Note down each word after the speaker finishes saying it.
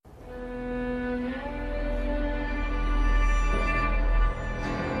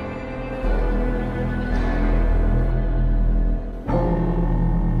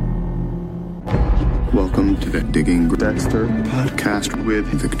Digging Dexter podcast with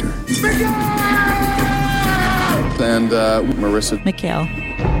Victor. And Marissa. Mikhail.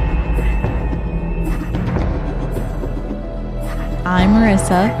 I'm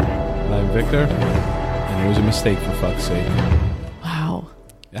Marissa. And I'm Victor. And it was a mistake, for fuck's sake. Wow.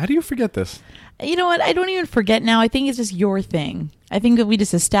 How do you forget this? You know what? I don't even forget now. I think it's just your thing. I think that we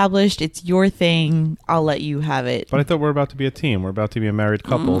just established it's your thing. I'll let you have it. But I thought we're about to be a team. We're about to be a married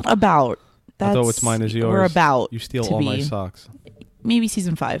couple. About. I thought what's mine is yours. We're about. You steal all my socks. Maybe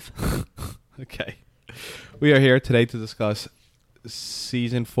season 5. Okay. We are here today to discuss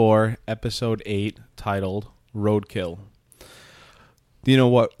season 4, episode 8, titled Roadkill. Do you know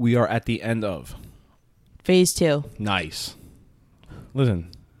what we are at the end of? Phase 2. Nice.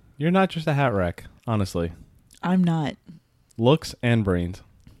 Listen, you're not just a hat rack, honestly. I'm not. Looks and brains.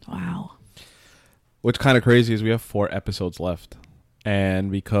 Wow. What's kind of crazy is we have 4 episodes left. And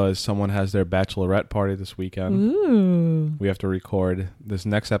because someone has their bachelorette party this weekend, Ooh. we have to record this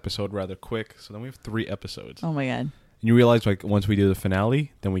next episode rather quick. So then we have 3 episodes. Oh my God. And you realize, like, once we do the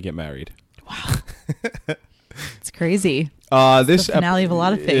finale, then we get married. Wow. It's crazy. This it's the finale of a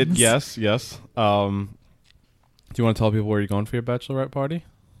lot of things. Yes. Do you want to tell people where you're going for your bachelorette party?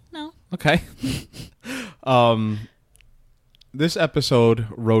 No. Okay. This episode,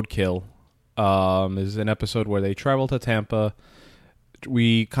 Roadkill, is an episode where they travel to Tampa.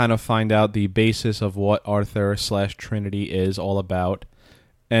 We kind of find out the basis of what Arthur/Trinity is all about.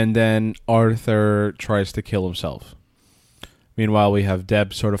 And then Arthur tries to kill himself. Meanwhile, we have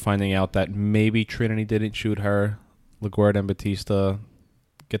Deb sort of finding out that maybe Trinity didn't shoot her. LaGuardia and Batista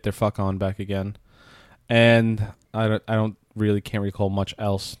get their fuck on back again. And I don't really can't recall much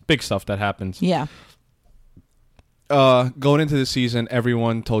else. Big stuff that happens. Yeah. Going into the season,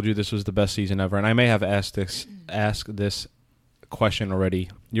 everyone told you this was the best season ever. And I may have asked this question already.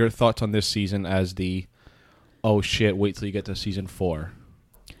 Your thoughts on this season as the, oh shit, wait till you get to season 4.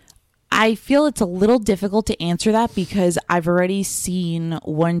 I feel it's a little difficult to answer that because I've already seen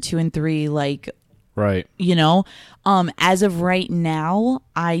 1, 2, and 3, like, right. You know, as of right now,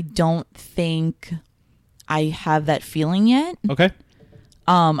 I don't think I have that feeling yet. Okay.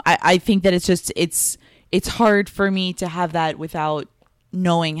 I think that it's hard for me to have that without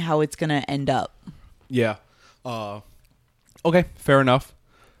knowing how it's going to end up. Yeah. Okay, fair enough.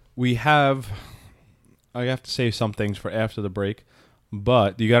 I have to save some things for after the break,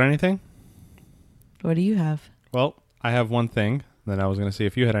 but do you got anything? What do you have? Well, I have one thing. Then I was going to see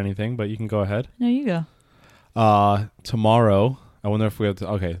if you had anything, but you can go ahead. No, you go. Tomorrow, I wonder if we have to...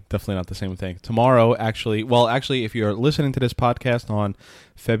 Okay, definitely not the same thing. Tomorrow, actually, if you're listening to this podcast on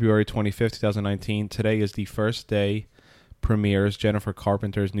February 25th, 2019, today is the first day premieres Jennifer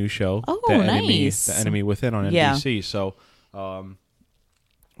Carpenter's new show, Oh, nice. The Enemy Within on yeah. NBC. So,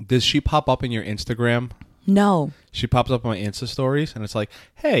 does she pop up in your Instagram? No. She pops up on my Insta stories, and it's like,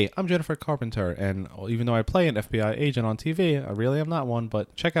 hey, I'm Jennifer Carpenter, and even though I play an FBI agent on TV, I really am not one,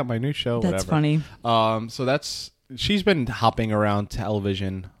 but check out my new show, That's whatever. funny. So she's been hopping around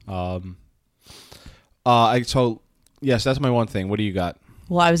television. So, yes, that's my one thing. What do you got?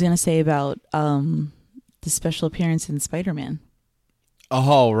 Well, I was going to say about the special appearance in Spider-Man.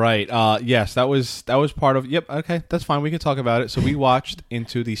 Oh, right. Yes, that was part of... Yep, okay, that's fine. We can talk about it. So we watched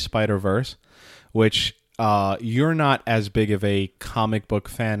Into the Spider-Verse, which... you're not as big of a comic book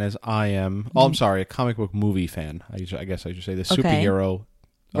fan as I am. Oh, I'm sorry, a comic book movie fan. I guess I should say the superhero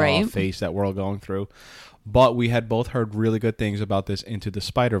phase that we're all going through. But we had both heard really good things about this Into the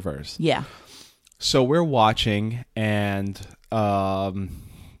Spider-Verse. Yeah. So we're watching, and not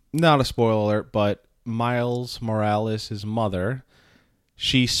a spoiler alert, but Miles Morales' mother,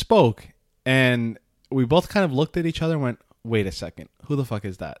 she spoke, and we both kind of looked at each other and went, wait a second, who the fuck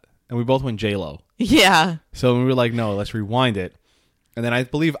is that? And we both went J-Lo. Yeah. So we were like, no, let's rewind it. And then I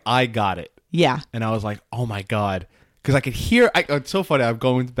believe I got it. Yeah. And I was like, oh my God. Because I could hear, it's so funny, I'm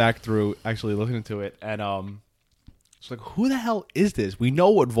going back through, actually listening to it, and it's like, who the hell is this? We know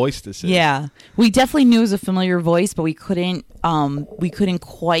what voice this is. Yeah. We definitely knew it was a familiar voice, but we couldn't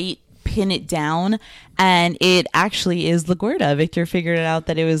quite pin it down. And it actually is LaGuardia. Victor figured it out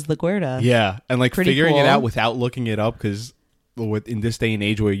that it was LaGuardia. Yeah. And like Pretty figuring cool. it out without looking it up, because in this day and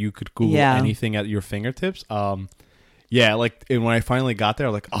age where you could Google anything at your fingertips, yeah, like when I finally got there,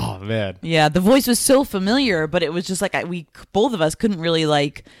 I'm like, oh man, yeah, the voice was so familiar, but it was just like we both of us couldn't really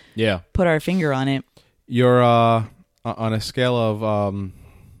put our finger on it. You're on a scale of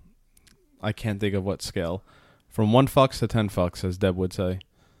I can't think of what scale, from 1 fucks to 10 fucks, as Deb would say.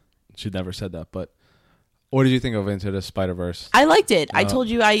 She never said that, but what did you think of Into the Spider-Verse? I liked it. I told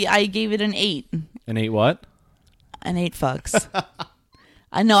you I gave it an 8. An 8 what? An 8 fucks.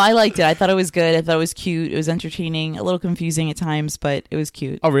 I know, I liked it. I thought it was good. I thought it was cute. It was entertaining, a little confusing at times, but it was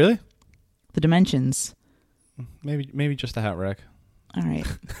cute. Oh, really? The dimensions. Maybe just a hat rack. All right.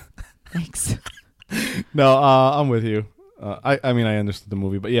 Thanks. No, I'm with you. I mean, I understood the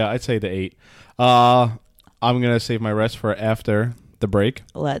movie, but yeah, I'd say the 8. I'm gonna save my rest for after the break,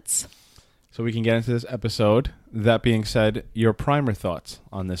 Let's. so we can get into this episode. That being said, your primer thoughts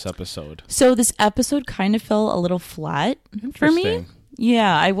on this episode? So this episode kind of fell a little flat for me. Interesting.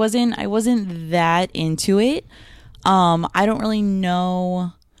 Yeah, I wasn't that into it. I don't really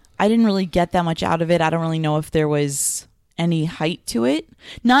know. I didn't really get that much out of it. I don't really know if there was any height to it.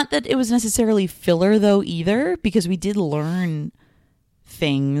 Not that it was necessarily filler though either, because we did learn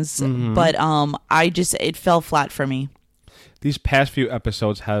things, but it fell flat for me. These past few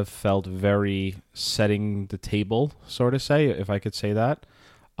episodes have felt very setting the table, sort of say, if I could say that.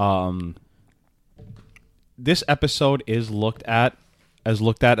 This episode is looked at as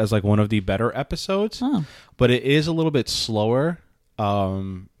like one of the better episodes, but it is a little bit slower.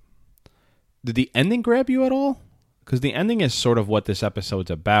 Did the ending grab you at all? Because the ending is sort of what this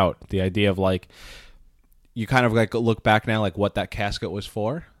episode's about. The idea of like, you kind of like look back now, like what that casket was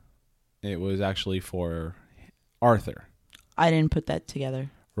for. It was actually for Arthur. I didn't put that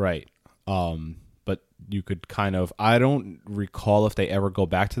together. Right. But you could kind of, I don't recall if they ever go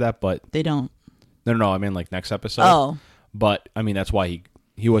back to that, but they don't. No, I mean like next episode. Oh. But I mean, that's why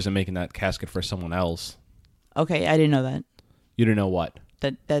he wasn't making that casket for someone else. Okay, I didn't know that. You didn't know what?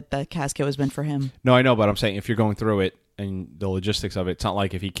 That casket was meant for him. No, I know, but I'm saying if you're going through it and the logistics of it, it's not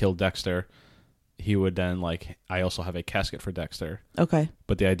like if he killed Dexter, he would then like, I also have a casket for Dexter. Okay.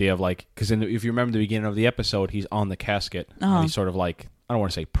 But the idea of like, because if you remember the beginning of the episode, he's on the casket. And he's sort of like, I don't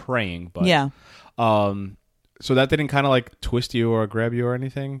want to say praying, but yeah. So that didn't kind of like twist you or grab you or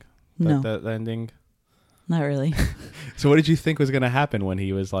anything. No. That ending. Not really. So what did you think was going to happen when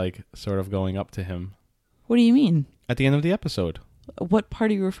he was like sort of going up to him? What do you mean? At the end of the episode. What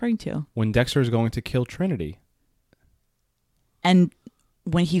part are you referring to? When Dexter is going to kill Trinity. And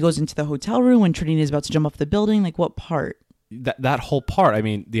when he goes into the hotel room, when Trinity is about to jump off the building, like what part? That whole part. I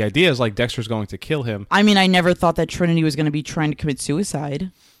mean, the idea is like Dexter's going to kill him. I mean, I never thought that Trinity was going to be trying to commit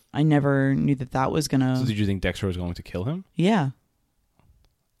suicide. I never knew that was going to... So did you think Dexter was going to kill him? Yeah.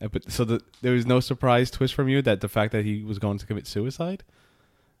 But so there was no surprise twist from you that the fact that he was going to commit suicide?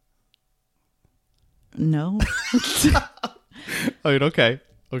 No. I mean, okay.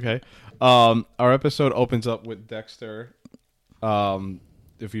 Our episode opens up with Dexter,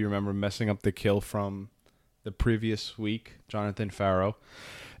 if you remember, messing up the kill from the previous week, Jonathan Farrow.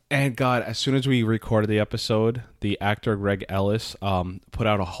 And God, as soon as we recorded the episode, the actor Greg Ellis put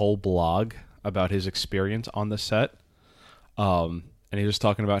out a whole blog about his experience on the set. And he was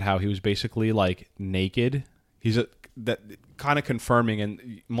talking about how he was basically like naked. That kind of confirming,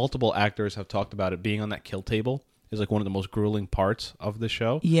 and multiple actors have talked about it, being on that kill table is like one of the most grueling parts of the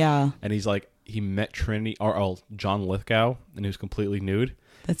show. Yeah. And he's like, he met Trinity, or John Lithgow, and he was completely nude.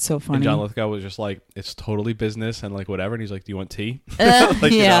 That's so funny. And John Lithgow was just like, it's totally business and like whatever. And he's like, do you want tea?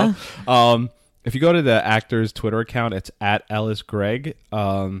 Like, yeah. You know? If you go to the actor's Twitter account, it's @EllisGreg.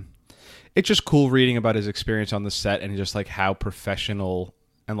 It's just cool reading about his experience on the set and just like how professional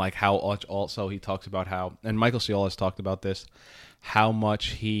and like how much also he talks about how, and Michael Ciala has talked about this, how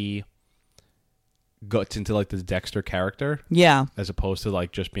much he guts into like this Dexter character. Yeah. As opposed to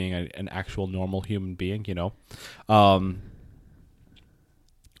like just being an actual normal human being, you know? And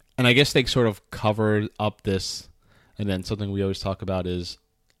I guess they sort of covered up this, and then something we always talk about is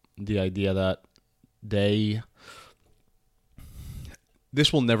the idea that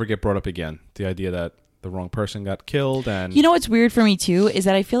this will never get brought up again. The idea that the wrong person got killed. And you know what's weird for me too is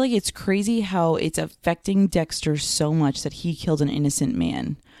that I feel like it's crazy how it's affecting Dexter so much that he killed an innocent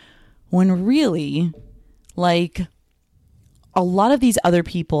man, when really, like, a lot of these other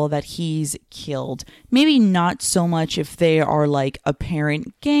people that he's killed, maybe not so much if they are like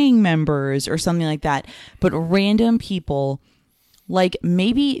apparent gang members or something like that, but random people, like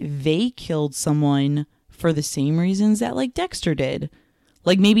maybe they killed someone for the same reasons that like Dexter did.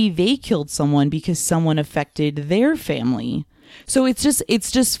 Like maybe they killed someone because someone affected their family. So it's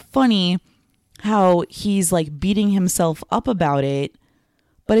just funny how he's like beating himself up about it.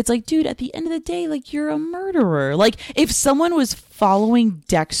 But it's like, dude, at the end of the day, like, you're a murderer. Like, if someone was following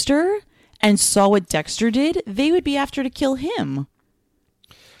Dexter and saw what Dexter did, they would be after to kill him.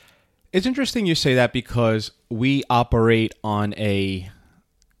 It's interesting you say that because we operate on a...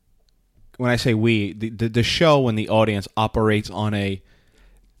 When I say we, the show and the audience operates on a...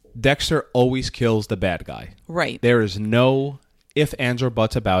 Dexter always kills the bad guy. Right. There is no if, ands, or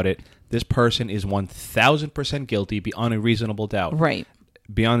buts about it. This person is 1,000% guilty beyond a reasonable doubt. Right.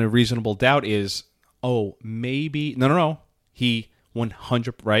 beyond a reasonable doubt is, oh, maybe no. He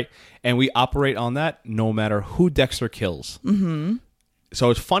 100 right, and we operate on that no matter who Dexter kills. Mm-hmm. So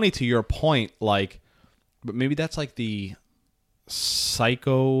it's funny to your point, like, but maybe that's like the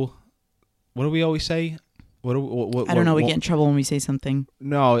psycho. What do we always say? What I don't know. We get in trouble when we say something.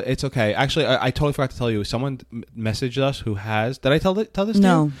 No, it's okay. Actually, I totally forgot to tell you. Someone messaged us who has. Did I tell this to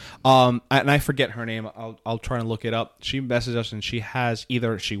No. you? And I forget her name. I'll try and look it up. She messaged us, and she has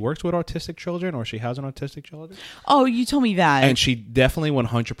either she works with autistic children or she has an autistic child. Oh, you told me that. And she definitely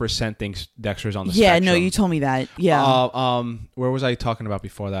 100% thinks Dexter's on the yeah, spectrum. no, you told me that. Yeah. Where was I talking about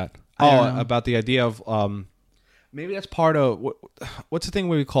before that? I don't know. About the idea of maybe that's part of what's the thing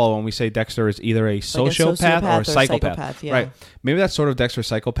we call when we say Dexter is either a sociopath or a psychopath, yeah. right? Maybe that's sort of Dexter's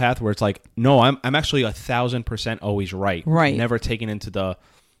psychopath, where it's like, no, I'm actually 1,000% always right, never taking into the,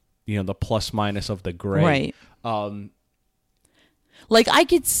 the plus minus of the gray, right? Like I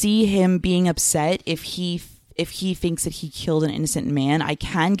could see him being upset if he thinks that he killed an innocent man. I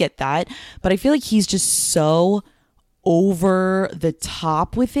can get that, but I feel like he's just so over the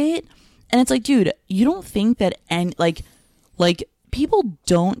top with it. And it's like, dude, you don't think that like people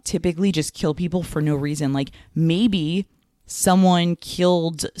don't typically just kill people for no reason. Like maybe someone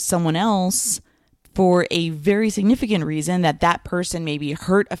killed someone else for a very significant reason, that person maybe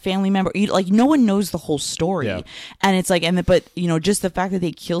hurt a family member. Like no one knows the whole story. Yeah. And it's like, but just the fact that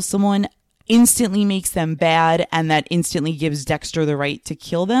they kill someone instantly makes them bad, and that instantly gives Dexter the right to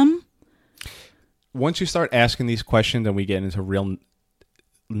kill them. Once you start asking these questions and we get into real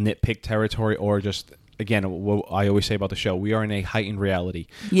nitpick territory, or just, again, what I always say about the show, we are in a heightened reality.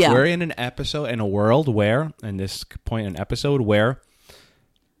 Yeah. We're in an episode, in a world where, and this point, an episode where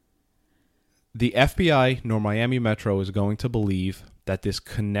the FBI nor Miami Metro is going to believe that this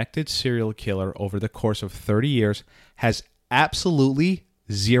connected serial killer over the course of 30 years has absolutely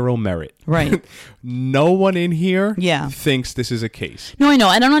zero merit. Right. No one in here Yeah. thinks this is a case. No, I know.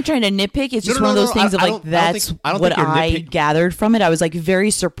 And I'm not trying to nitpick. It's just one of those things of like, that's what I gathered from it. I was like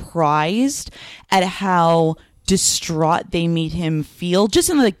very surprised at how distraught they made him feel, just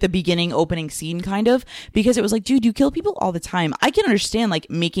in like the beginning opening scene kind of, because it was like, dude, you kill people all the time. I can understand like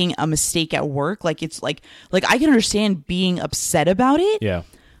making a mistake at work. Like it's like I can understand being upset about it. Yeah.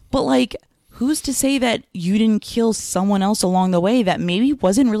 But like, who's to say that you didn't kill someone else along the way that maybe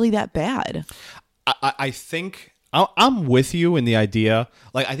wasn't really that bad? I think I'm with you in the idea.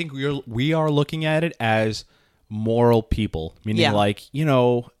 Like, I think we are looking at it as moral people, meaning like,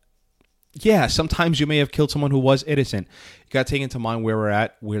 yeah, sometimes you may have killed someone who was innocent. You got to take into mind where we're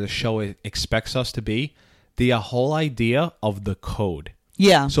at, where the show expects us to be. The whole idea of the code.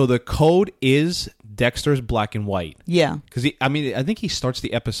 Yeah. So the code is Dexter's black and white. Yeah. Because I think he starts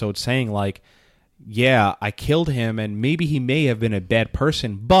the episode saying like, yeah, I killed him, and maybe he may have been a bad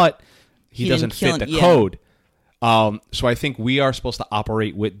person, but he doesn't fit the code. So I think we are supposed to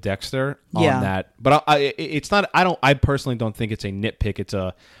operate with Dexter on that. But it's not. I personally don't think it's a nitpick. It's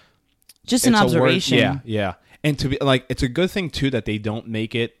just an observation. Yeah. And to be like, it's a good thing too that they don't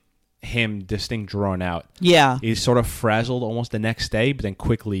make it him distinct drawn out. Yeah. He's sort of frazzled almost the next day, but then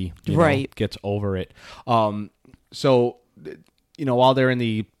quickly gets over it. So, while they're in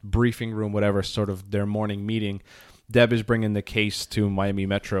the briefing room, whatever, sort of their morning meeting, Deb is bringing the case to Miami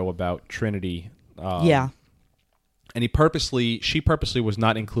Metro about Trinity. Yeah. And she purposely was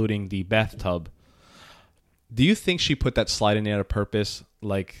not including the bathtub. Do you think she put that slide in there on purpose?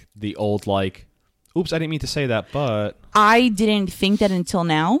 Like the old, like, oops, I didn't mean to say that, but... I didn't think that until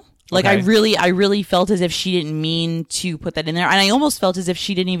now. Like, okay. I really felt as if she didn't mean to put that in there. And I almost felt as if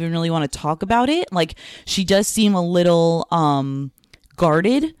she didn't even really want to talk about it. Like, she does seem a little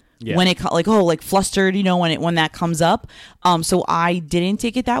guarded when it, like flustered, when that comes up. So I didn't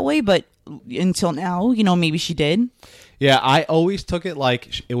take it that way, but until now, maybe she did. Yeah, I always took it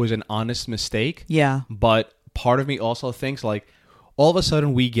like it was an honest mistake. Yeah. But part of me also thinks, like, all of a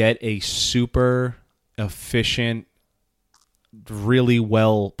sudden we get a super efficient, really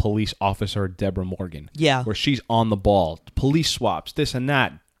well police officer, Deborah Morgan. Yeah. Where she's on the ball. Police swaps, this and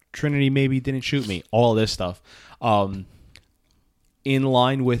that. Trinity maybe didn't shoot me. All this stuff. In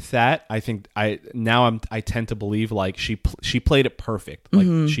line with that, I think I tend to believe like she played it perfect.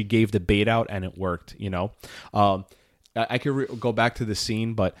 Like she gave the bait out and it worked, I could go back to the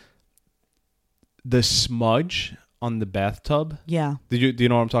scene, but the smudge on the bathtub. Yeah. Do you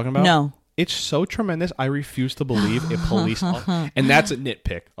know what I'm talking about? No. It's so tremendous. I refuse to believe a police and that's a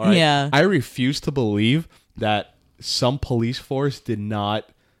nitpick. All right. Yeah. I refuse to believe that some police force did not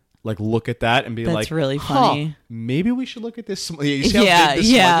like look at that and be that's like, really funny. Maybe we should look at this. You see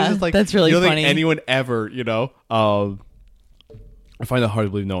yeah. Like, that's really you don't funny. think anyone ever, I find it hard to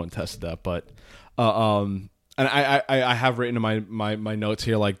believe no one tested that, but and I have written in my notes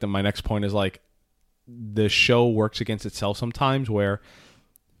here, like, my next point is, like, the show works against itself sometimes, where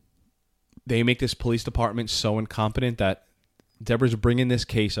they make this police department so incompetent that Deborah's bringing this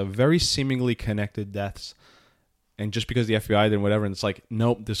case of very seemingly connected deaths, and just because the FBI did whatever, and it's like,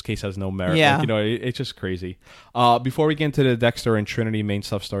 nope, this case has no merit. Yeah. Like, it's just crazy. Before we get into the Dexter and Trinity main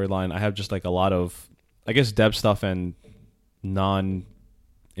stuff storyline, I have just, like, a lot of, I guess, Deb stuff and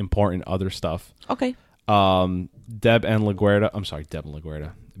non-important other stuff. Okay. Deb and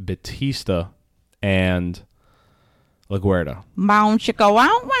LaGuerta. Batista and LaGuerta. Bow chicka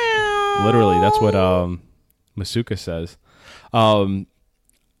wow wow. Literally, that's what Masuka says.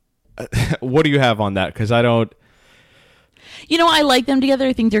 What do you have on that? Because I don't... I like them together.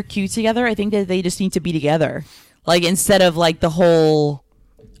 I think they're cute together. I think that they just need to be together. Like, instead of, like, the whole...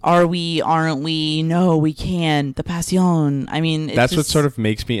 Are we, aren't we? No, we can. The passion. I mean, it's that's just, what sort of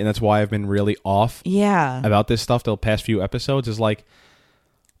makes me, and that's why I've been really off about this stuff the past few episodes, is like,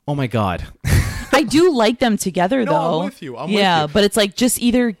 oh my God. I do like them together, though. I'm with you. Yeah, but it's like, just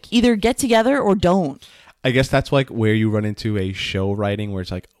either get together or don't. I guess that's like where you run into a show writing where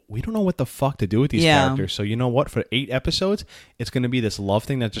it's like, we don't know what the fuck to do with these characters. So you know what? For 8 episodes, it's going to be this love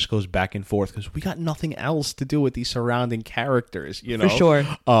thing that just goes back and forth because we got nothing else to do with these surrounding characters, For sure.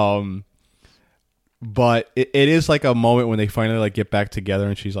 But it is like a moment when they finally like get back together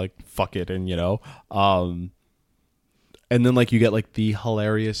and she's like, fuck it. And, and then like you get like the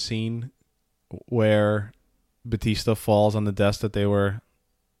hilarious scene where Batista falls on the desk that they were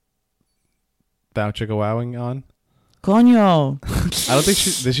bow chicka wowing on. Coño. I don't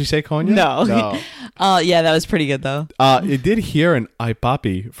think did she say coño? No. Yeah, that was pretty good though. It did hear an ay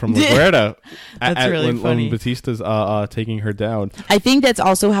papi from LaGuerta. That's really funny. When Batista's taking her down. I think that's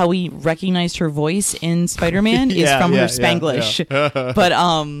also how we recognized her voice in Spider-Man is from her Spanglish. Yeah. But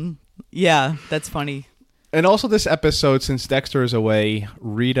yeah, that's funny. And also this episode, since Dexter is away,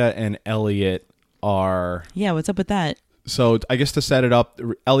 Rita and Elliot are... Yeah, what's up with that? So I guess to set it up,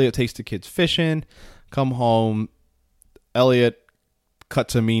 Elliot takes the kids fishing, come home, Elliot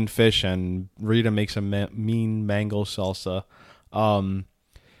cuts a mean fish, and Rita makes a mean mango salsa.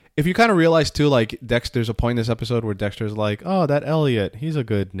 If you kind of realize, too, like, there's a point in this episode where Dexter's like, oh, that Elliot, he's a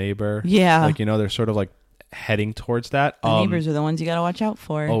good neighbor. Yeah. Like, they're sort of, like, heading towards that. The neighbors are the ones you got to watch out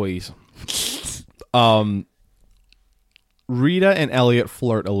for. Always. Rita and Elliot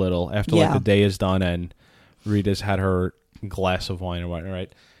flirt a little after, like, the day is done, and Rita's had her glass of wine or whatnot,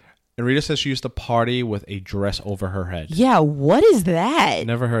 right? And Rita says she used to party with a dress over her head. Yeah, what is that?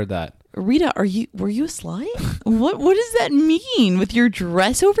 Never heard that. Rita, were you a slut? What does that mean with your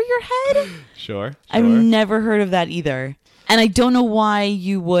dress over your head? Sure. I've never heard of that either. And I don't know why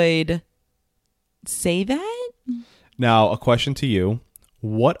you would say that. Now, a question to you.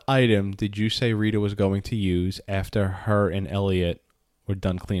 What item did you say Rita was going to use after her and Elliot were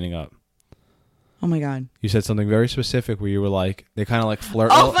done cleaning up? Oh my God. You said something very specific where you were like, they kind of like flirt.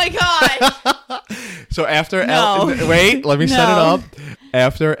 Oh my God. So after wait, let me set it up.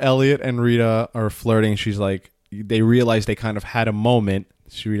 After Elliot and Rita are flirting, she's like, they realize they kind of had a moment.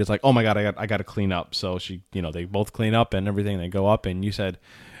 Rita's like, oh my God, I got to clean up. So she, they both clean up and everything. They go up, and you said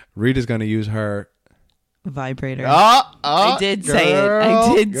Rita's going to use her vibrator. I did say it.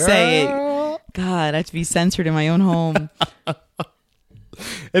 I did say it. God, I have to be censored in my own home.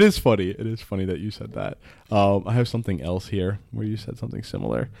 It is funny. It is funny that you said that. I have something else here where you said something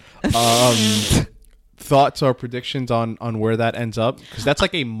similar. Thoughts or predictions on where that ends up? Because that's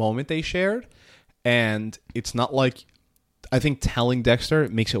like a moment they shared, and it's not like, I think telling Dexter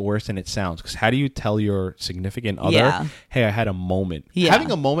makes it worse than it sounds. Because how do you tell your significant other, hey, I had a moment? Yeah.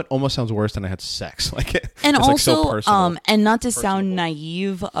 Having a moment almost sounds worse than I had sex. Like, and it's also, like so personal. And not to sound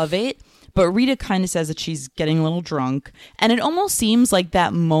naive of it, but Rita kind of says that she's getting a little drunk, and it almost seems like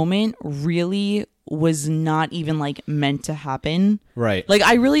that moment really was not even like meant to happen. Right. Like,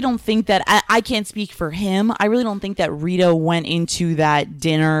 I really don't think that, I can't speak for him. I really don't think that Rita went into that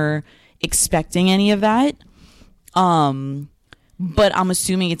dinner expecting any of that. But I'm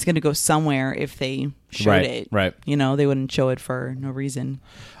assuming it's going to go somewhere if they showed it. Right. They wouldn't show it for no reason.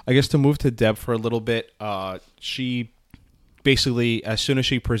 I guess to move to Deb for a little bit, she basically, as soon as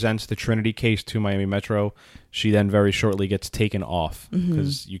she presents the Trinity case to Miami Metro, she then very shortly gets taken off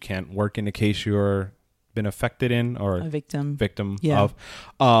because you can't work in a case you're been affected in or a victim of.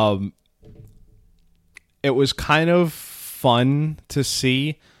 It was kind of fun to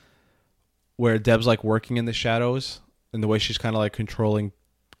see where Deb's like working in the shadows and the way she's kind of like controlling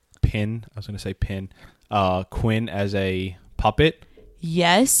Quinn as a puppet.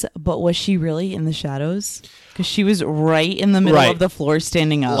 Yes, but was she really in the shadows? Because she was right in the middle Right. of the floor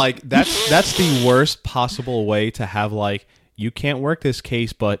standing up. Like that's the worst possible way to have like you can't work this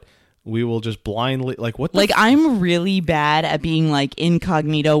case, but we will just blindly like what the Like, I'm really bad at being like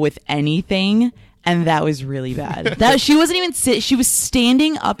incognito with anything, and that was really bad. That she wasn't even she was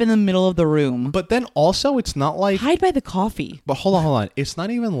standing up in the middle of the room. But then also it's not like Hide by the coffee. but hold on. It's not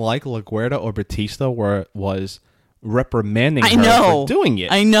even like LaGuardia or Batista where it was reprimanding I her know. for doing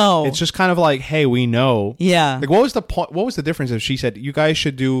it. I know. It's just kind of like, hey, we know. Yeah. Like what was the point what was the difference if she said you guys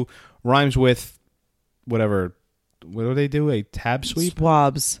should do rhymes with whatever what do they do? A tab sweep?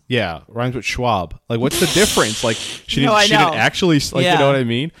 Swabs. Yeah, rhymes with Schwab. Like, what's the difference? Like, she No, I didn't know. actually, like, Yeah. you know what I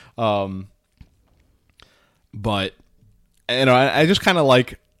mean? But, you know, I just kind of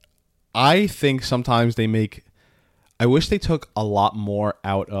like, I think sometimes they make, I wish they took a lot more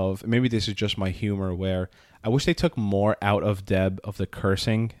out of, maybe this is just my humor, where I wish they took more out of Deb of the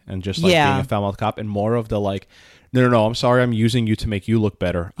cursing and just, like, Yeah. being a foul-mouthed cop and more of the, like, no, I'm sorry, I'm using you to make you look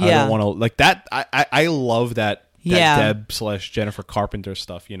better. I Yeah. don't want to, like, that, I love that. Yeah. Deb / Jennifer Carpenter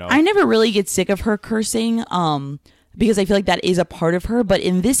stuff, you know. I never really get sick of her cursing, because I feel like that is a part of her. But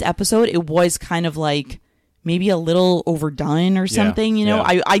in this episode, it was kind of like maybe a little overdone or something. You know,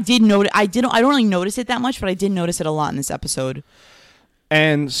 yeah. I did notice. I don't really notice it that much, but I did notice it a lot in this episode.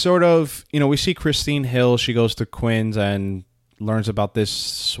 And sort of, you know, we see Christine Hill. She goes to Quinn's and learns about this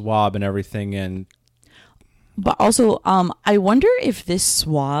swab and everything. And But also, I wonder if this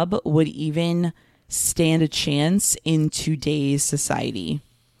swab would even stand a chance in today's society.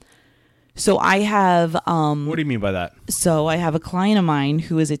 So I have what do you mean by that? So I have a client of mine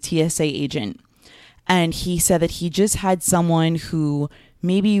who is a TSA agent, and he said that he just had someone who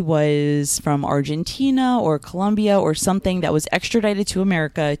maybe was from Argentina or Colombia or something that was extradited to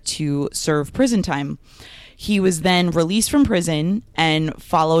America to serve prison time. He was then released from prison and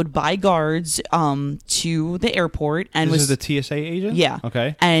followed by guards to the airport. And This was is the TSA agent? yeah.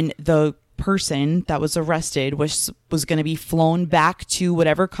 Okay. And the person that was arrested was going to be flown back to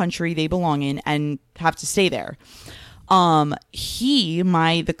whatever country they belong in and have to stay there.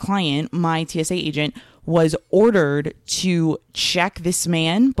 The client, my TSA agent, was ordered to check this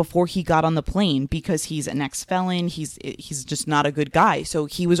man before he got on the plane because he's an ex-felon. He's just not a good guy. So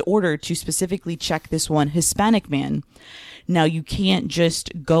he was ordered to specifically check this one Hispanic man. Now, you can't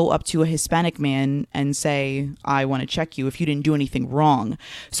just go up to a Hispanic man and say, I want to check you if you didn't do anything wrong.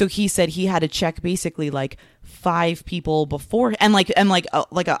 So he said he had to check basically like 5 people before and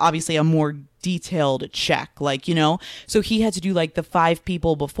obviously a more detailed check, like, you know, so he had to do like the 5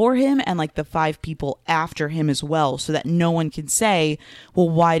 people before him and like the 5 people after him as well, so that no one could say, well,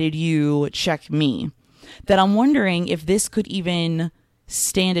 why did you check me? That I'm wondering if this could even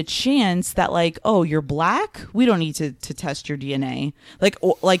stand a chance that like, oh, you're black, we don't need to test your DNA, like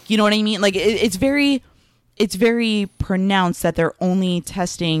you know what I mean, like it's very pronounced that they're only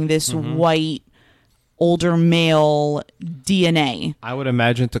testing this white older male DNA. I would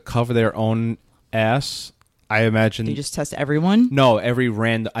imagine to cover their own ass. I imagine They just test everyone. no every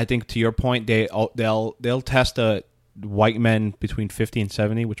random. I think to your point, they'll test white men between 50 and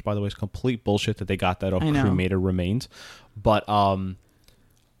 70, which by the way is complete bullshit that they got that off I know. cremated remains. But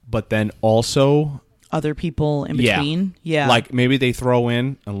then also Other people in between. Yeah. like maybe they throw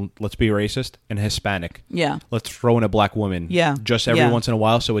in, and let's be racist, an Hispanic. Yeah. Let's throw in a black woman. Yeah. Just every Yeah. once in a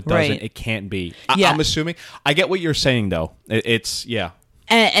while, so it doesn't. Right. It can't be. Yeah. I'm assuming. I get what you're saying, though. It's yeah.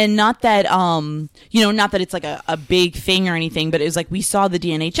 And not that, not that it's like a big thing or anything, but it was like we saw the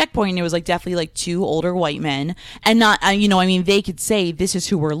DNA checkpoint and it was like definitely like 2 older white men, and not, they could say this is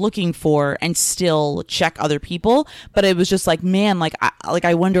who we're looking for and still check other people. But it was just like, man,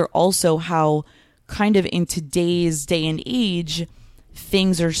 I wonder also how kind of in today's day and age,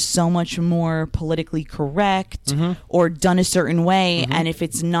 things are so much more politically correct or done a certain way, and if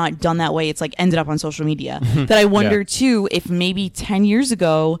it's not done that way, it's like ended up on social media. That I wonder too if maybe 10 years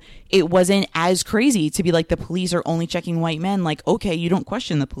ago it wasn't as crazy to be like the police are only checking white men, like, okay, you don't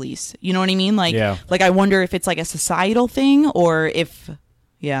question the police, you know what I mean, like I wonder if it's like a societal thing or if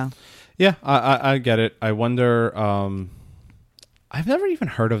I get it. I wonder. I've never even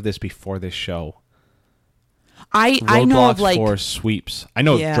heard of this before this show. I know of Roadblocks like for sweeps. I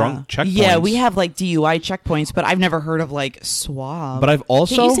know of drunk checkpoints. Yeah, we have like DUI checkpoints, but I've never heard of like swab. But I've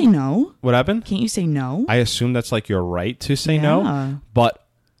also. Can't you say no? What happened? Can't you say no? I assume that's like your right to say Yeah. no. But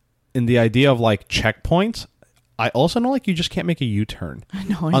in the idea of like checkpoints, I also know like you just can't make a U-turn I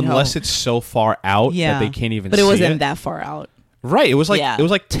know. unless it's so far out that they can't even. But it see wasn't it. that far out. Right. It was like Yeah. it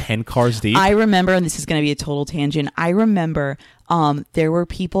was like 10 cars deep. I remember, and this is going to be a total tangent. I remember there were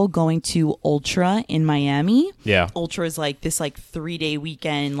people going to Ultra in Miami. Yeah. Ultra is like this 3-day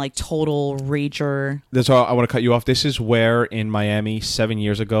weekend, like total rager. That's why I want to cut you off. This is where in Miami 7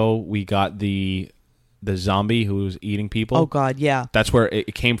 years ago we got the zombie who was eating people. Oh God, yeah. That's where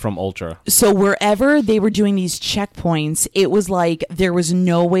it came from. Ultra. So wherever they were doing these checkpoints, it was like there was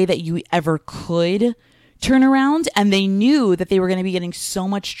no way that you ever could turn around, and they knew that they were going to be getting so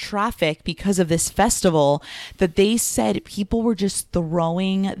much traffic because of this festival that they said people were just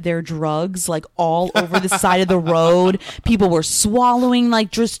throwing their drugs like all over the side of the road. People were swallowing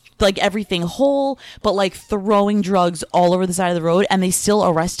just everything whole, but like throwing drugs all over the side of the road, and they still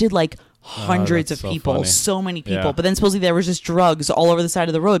arrested like hundreds of that's so people, funny. so many people. Yeah. But then supposedly there was just drugs all over the side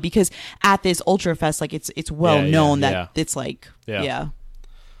of the road because at this Ultra Fest, like it's well known that it's like Yeah.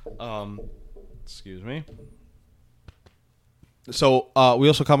 Excuse me. So we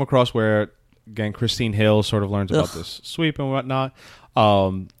also come across where, again, Christine Hill sort of learns about this sweep and whatnot.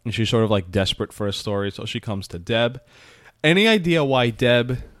 And she's sort of like desperate for a story. So she comes to Deb. Any idea why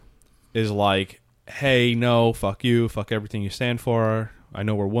Deb is like, hey, no, fuck you. Fuck everything you stand for. I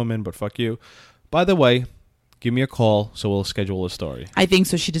know we're women, but fuck you. By the way, give me a call so we'll schedule a story. I think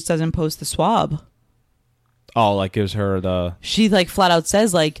so. She just doesn't post the swab. Oh, like gives her the... She like flat out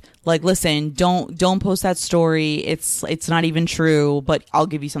says like listen, don't post that story. It's not even true, but I'll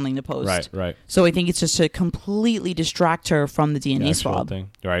give you something to post. Right. So I think it's just to completely distract her from the DNA swab. Thing.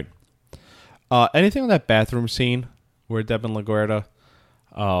 Right. Anything on that bathroom scene where Deb and LaGuerta...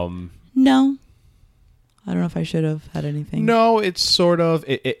 No. I don't know if I should have had anything. No, it's sort of...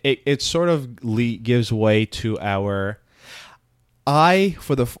 It sort of gives way to our...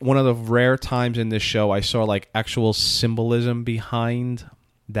 for one of the rare times in this show, I saw like actual symbolism behind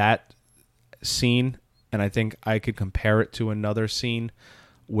that scene, and I think I could compare it to another scene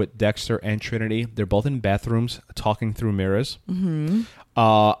with Dexter and Trinity. They're both in bathrooms talking through mirrors. Mm-hmm.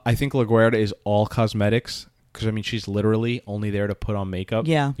 I think LaGuerta is all cosmetics because I mean she's literally only there to put on makeup.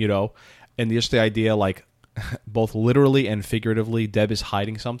 Yeah, and just the idea like both literally and figuratively, Deb is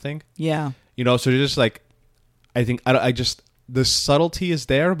hiding something. Yeah, so just like I think I just. The subtlety is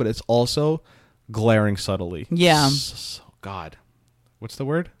there, but it's also glaring subtly. Yeah. God. What's the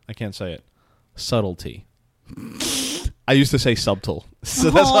word? I can't say it. Subtlety. I used to say subtle.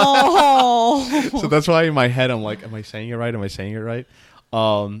 So that's why in my head I'm like, am I saying it right? Am I saying it right?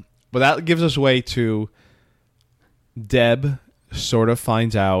 But that gives us way to Deb sort of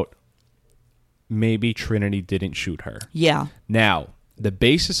finds out maybe Trinity didn't shoot her. Yeah. Now, the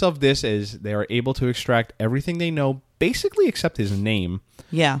basis of this is they are able to extract everything they know, basically except his name,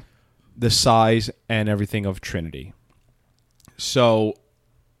 the size, and everything of Trinity. So,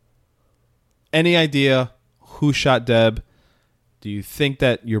 any idea who shot Deb? Do you think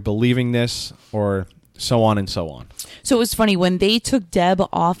that you're believing this, or so on and so on? So it was funny when they took Deb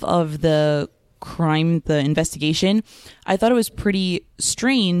off of the investigation. I thought it was pretty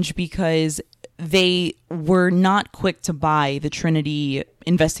strange because they were not quick to buy the Trinity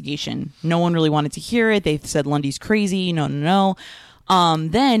investigation. No one really wanted to hear it. They said Lundy's crazy. No.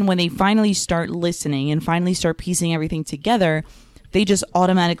 Then when they finally start listening and finally start piecing everything together, they just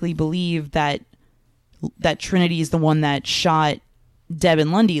automatically believe that Trinity is the one that shot Deb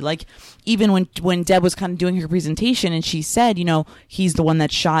and Lundy. Like even when Deb was kind of doing her presentation and she said, he's the one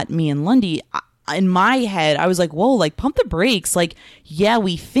that shot me and Lundy. In my head, I was like, whoa, like pump the brakes. Like, yeah,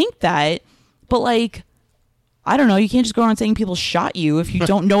 we think that. But like, I don't know. You can't just go around saying people shot you if you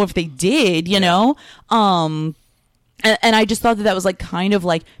don't know if they did, know? And I just thought that was like kind of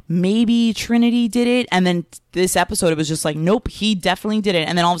like maybe Trinity did it. And then this episode, it was just like, nope, he definitely did it.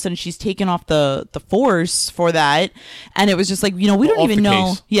 And then all of a sudden she's taken off the force for that. And it was just like, we don't even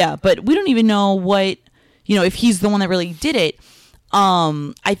know. Case. Yeah, but we don't even know what, if he's the one that really did it.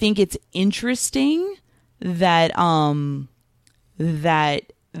 I think it's interesting that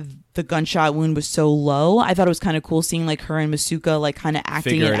the gunshot wound was so low. I thought it was kind of cool seeing like her and Masuka like kind of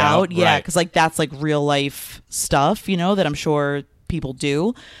acting it out. Yeah, because like that's like real life stuff, that I'm sure people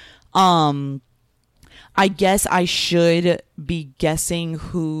do. I guess I should be guessing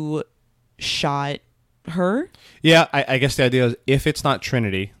who shot her. Yeah, I guess the idea is if it's not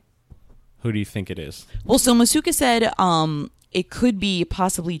Trinity, who do you think it is? Well, so Masuka said it could be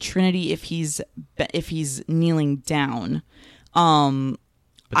possibly Trinity if he's kneeling down.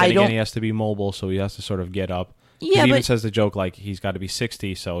 But then again, he has to be mobile, so he has to sort of get up. Yeah, he even says the joke like he's got to be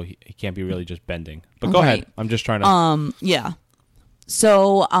 60, so he can't be really just bending. But go ahead. I'm just trying to... Yeah.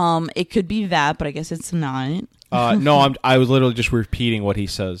 So, it could be that, but I guess it's not. No, I was literally just repeating what he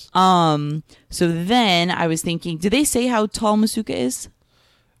says. So then I was thinking, did they say how tall Masuka is?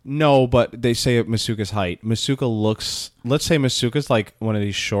 No, but they say Masuka's height. Masuka looks. Let's say Masuka's like one of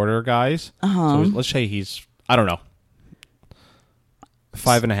these shorter guys. So let's say he's. I don't know.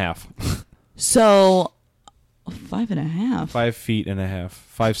 5.5. So 5.5. 5 feet and a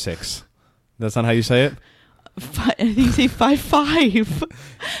half. 5'6". That's not how you say it. I think you say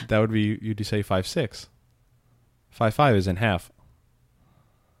 5'5". That would be. You'd say 5'6". 5'5" is in half.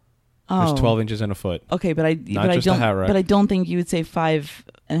 There's 12 inches in a foot. Okay, but I just a don't. hat rack. But I don't think you would say 5.5.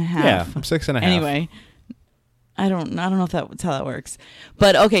 Yeah, I'm 6.5. Anyway, I don't know if that's how that works.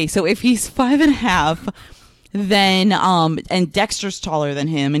 But okay, so if he's 5.5, then and Dexter's taller than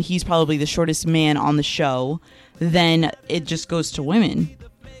him, and he's probably the shortest man on the show, then it just goes to women.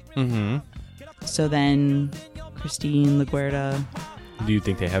 Mm-hmm. So then Christine, LaGuerta. Do you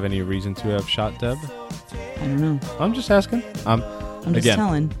think they have any reason to have shot Deb? I don't know. I'm just asking. I'm just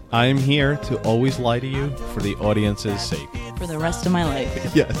telling. I am here to always lie to you for the audience's sake. For the rest of my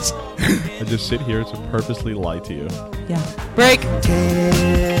life. Yes. I just sit here to purposely lie to you. Yeah. Break.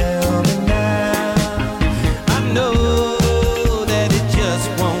 Tell me now. I know that it just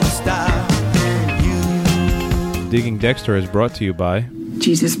won't stop. Digging Dexter is brought to you by...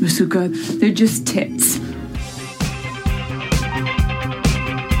 Jesus, Masuka, they're just tits.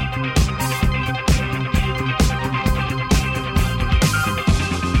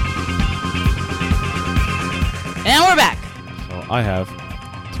 And we're back. So I have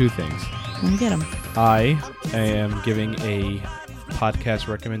two things. Let me get them. I am giving a podcast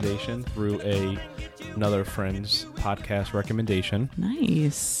recommendation through another friend's podcast recommendation.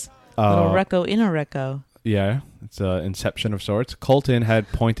 Nice. Little reco in a reco. Yeah, it's an inception of sorts. Colton had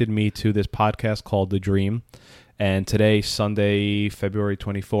pointed me to this podcast called The Dream, and today, Sunday, February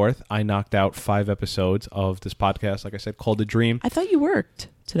 24th, I knocked out 5 episodes of this podcast, like I said, called The Dream. I thought you worked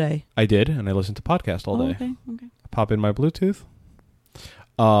today. I did, and I listened to podcasts all day. Okay. I pop in my Bluetooth.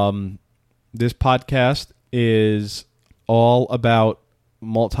 This podcast is all about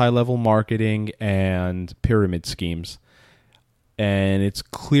multi-level marketing and pyramid schemes. And it's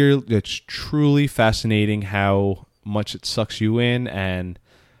truly fascinating how much it sucks you in and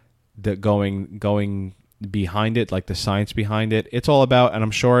the going behind it, like the science behind it. It's all about, and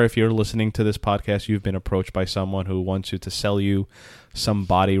I'm sure if you're listening to this podcast, you've been approached by someone who wants you to sell you some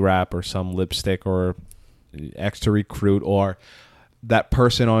body wrap or some lipstick or X to recruit, or that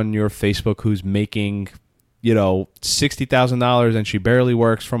person on your Facebook who's making, $60,000 and she barely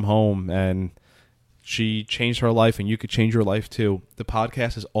works from home and she changed her life and you could change your life too. The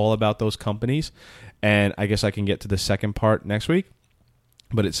podcast is all about those companies, and I guess I can get to the second part next week.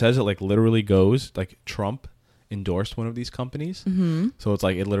 But it says it like literally goes like Trump endorsed one of these companies. Mm-hmm. So it's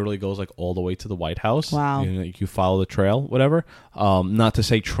like it literally goes like all the way to the White House. Wow. You follow the trail, whatever. Not to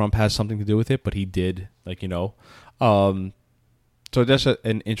say Trump has something to do with it, but he did. So that's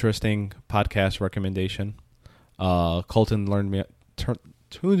an interesting podcast recommendation. Colton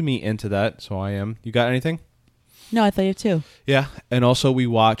tuned me into that, so I am. You got anything? No, I thought you had two. Yeah, and also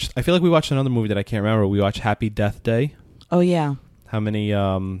I feel like we watched another movie that I can't remember. We watched Happy Death Day. Oh, yeah. How many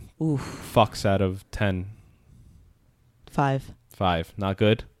fucks out of 10? 5. 5. Not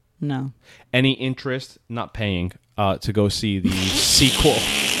good? No. Any interest, not paying, to go see the sequel?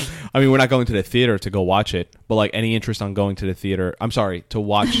 I mean, we're not going to the theater to go watch it, but like any interest on going to the theater? I'm sorry, to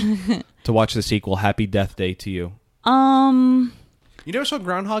watch the sequel, Happy Death Day to you. You never saw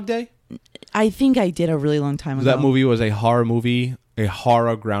Groundhog Day? I think I did a really long time ago. That movie was a horror movie, a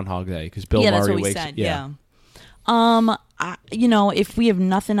horror Groundhog Day, because Bill Murray that's what we wakes. said. Yeah. If we have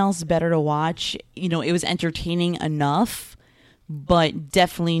nothing else better to watch, it was entertaining enough, but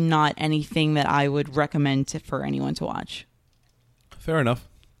definitely not anything that I would recommend for anyone to watch. Fair enough.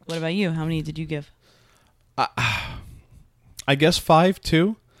 What about you? How many did you give? I guess 5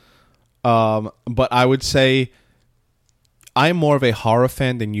 too. But I would say I'm more of a horror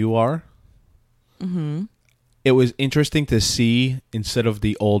fan than you are. Mm-hmm. It was interesting to see, instead of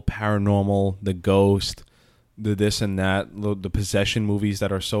the old paranormal, the ghost, the this and that, the possession movies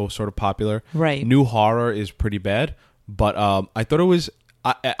that are so sort of popular. Right. New horror is pretty bad, but I thought it was.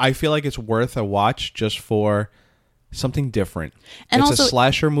 I feel like it's worth a watch just for something different. And it's also a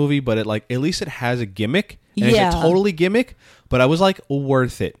slasher movie, but at least it has a gimmick. And it's a totally gimmick, but I was like,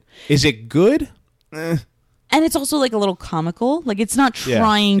 worth it. Is it good? And it's also like a little comical. Like it's not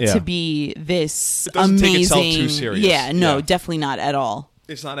trying to be this it doesn't amazing. Take itself too serious. Yeah, no, definitely not at all.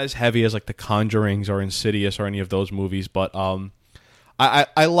 It's not as heavy as like The Conjurings or Insidious or any of those movies, but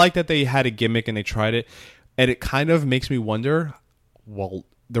I like that they had a gimmick and they tried it, and it kind of makes me wonder well,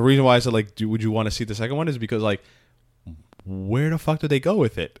 the reason why I said like, would you want to see the second one is because like, where the fuck did they go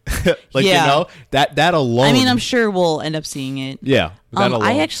with it? Like Yeah. you know that alone. I mean, I'm sure we'll end up seeing it. Yeah, that alone.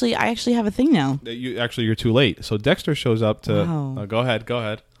 I actually have a thing now. You're too late. So Dexter shows up to. Wow. Go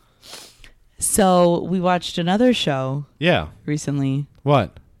ahead. So we watched another show Yeah. recently,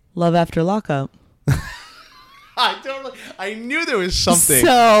 What? Love After Lockup. I knew there was something.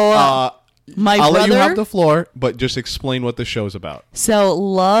 So my I'll brother. let you have the floor, but just explain what the show's about. So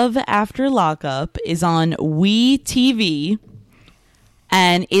Love After Lockup is on WE TV,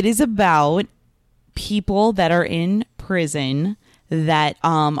 and it is about people that are in prison that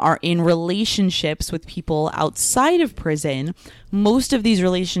are in relationships with people outside of prison. Most of these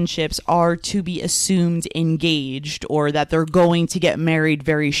relationships are to be assumed engaged or that they're going to get married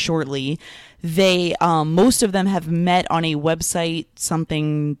very shortly. They most of them have met on a website,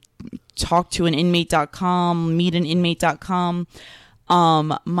 something talktoaninmate.com, meetaninmate.com.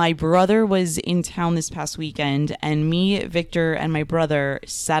 My brother was in town this past weekend, and me, Victor, and my brother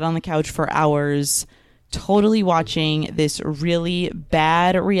sat on the couch for hours totally watching this really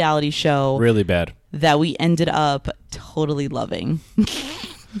bad reality show Really bad. that we ended up totally loving.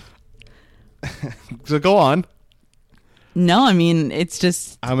 So go on. No, I mean, it's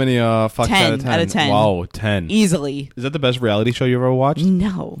just How many fucks 10 out of 10? out of 10. Wow, 10. easily. Is that the best reality show you ever watched?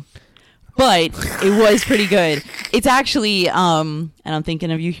 No. But it was pretty good. It's actually, and I'm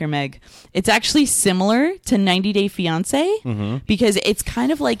thinking of you here, Meg. It's actually similar to 90 Day Fiance because it's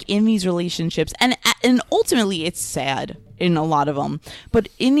kind of like in these relationships, and ultimately it's sad in a lot of them. But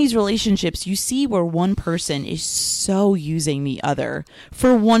in these relationships, you see where one person is so using the other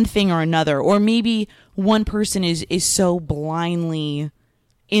for one thing or another, or maybe one person is so blindly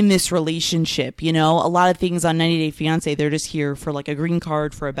in this relationship. You know, a lot of things on 90 Day Fiance, they're just here for like a green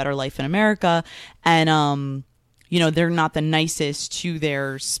card for a better life in America, and you know, they're not the nicest to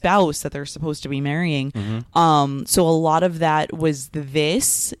their spouse that they're supposed to be marrying. So a lot of that was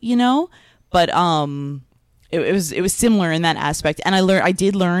this, you know, but it was similar in that aspect, and I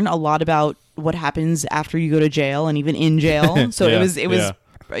did learn a lot about what happens after you go to jail and even in jail. So Yeah, it was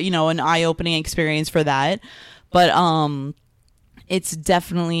you know, an eye-opening experience for that. But it's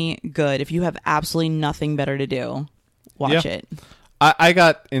definitely good. If you have absolutely nothing better to do, watch Yeah. it. I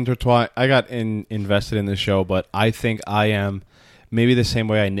got intertwined. I got invested in this show, but I think I am maybe the same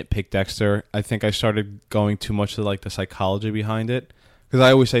way I nitpick Dexter. I think I started going too much to like the psychology behind it, because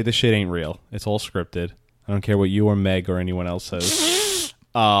I always say this shit ain't real. It's all scripted. I don't care what you or Meg or anyone else says.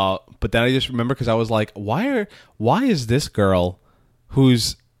 But then I just remember, because I was like, why is this girl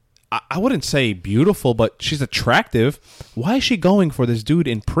who's, I wouldn't say beautiful, but she's attractive, why is she going for this dude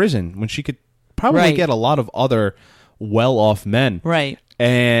in prison when she could probably Right. get a lot of other well-off men? Right.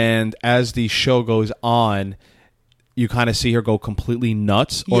 And as the show goes on, you kind of see her go completely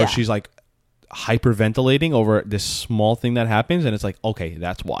nuts, or Yeah. she's like hyperventilating over this small thing that happens, and it's like, okay,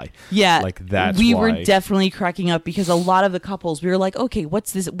 that's why. Yeah, Like, that's we why. were definitely cracking up because a lot of the couples, we were like, okay,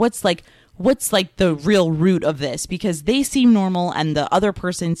 what's this? What's like the real root of this? Because they seem normal and the other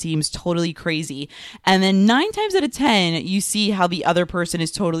person seems totally crazy. And then 9 times out of 10, you see how the other person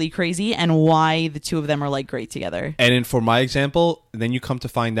is totally crazy and why the two of them are like great together. And then for my example, then you come to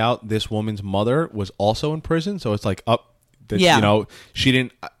find out this woman's mother was also in prison, so it's like, Yeah. you know, she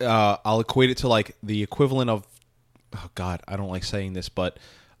didn't. I'll equate it to like the equivalent of, oh God, I don't like saying this, but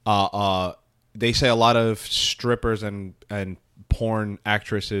they say a lot of strippers and porn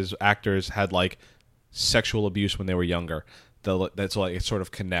actors had like sexual abuse when they were younger. That's like it sort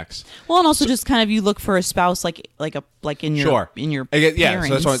of connects. Well, and also just kind of you look for a spouse like in your Sure. in your Yeah, parents,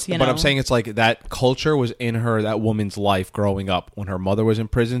 so that's what you but know? I'm saying it's like that culture was in her, that woman's life growing up when her mother was in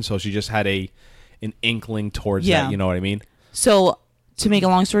prison, so she just had an inkling towards Yeah. that, you know what I mean? So, to make a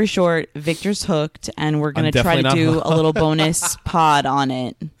long story short, Victor's hooked, and we're going I'm to try to definitely do not. a little bonus pod on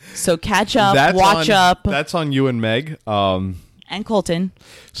it. So, catch up, watch on, up, That's on you and Meg. and Colton.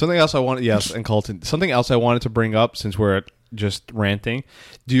 Something else I wanted, yes, and Colton. Something else I wanted to bring up since we're just ranting.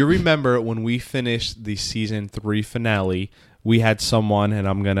 Do you remember when we finished the season 3 finale? We had someone, and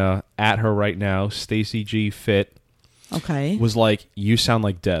I'm gonna at her right now, Stacy G Fit, Okay. was like, "You sound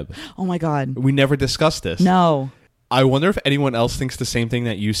like Deb." Oh my God. We never discussed this. No. I wonder if anyone else thinks the same thing,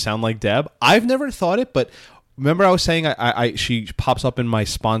 that you sound like Deb. I've never thought it, but remember I was saying she pops up in my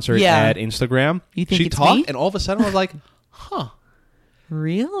sponsored Yeah. ad Instagram. You think she it's talked, me? and all of a sudden I was like, huh.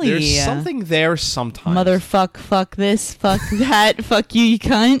 Really? There's something there sometimes. Fuck this, fuck that, fuck you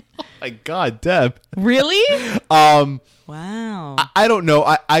cunt. Oh my God, Deb. Really? Um, Wow. I don't know.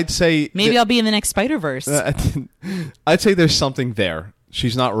 I'd say Maybe I'll be in the next Spider-Verse. I'd say there's something there.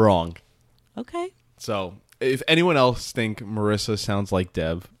 She's not wrong. Okay. So If anyone else think Marissa sounds like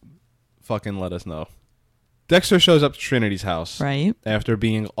Deb, fucking let us know. Dexter shows up to Trinity's house. Right. After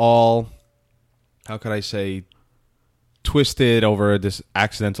being all, how could I say, twisted over this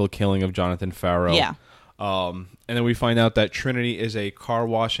accidental killing of Jonathan Farrow. Yeah. And then we find out that Trinity is a car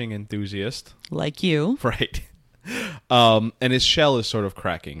washing enthusiast. Like you. Right. And his shell is sort of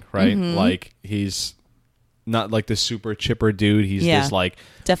cracking, right? Mm-hmm. Like he's not like this super chipper dude. He's Yeah. this like,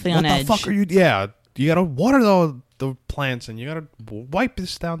 Definitely what on the edge. fuck are you? Yeah, you gotta water the plants and you gotta wipe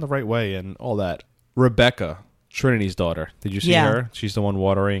this down the right way and all that. Rebecca, Trinity's daughter. Did you see Yeah. her? She's the one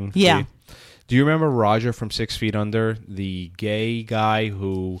watering. Yeah. Do you remember Roger from 6 Feet Under, the gay guy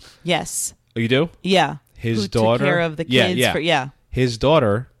who? Yes. Oh, you do? Yeah. His Who daughter. took care of the Yeah, kids. yeah. Yeah. His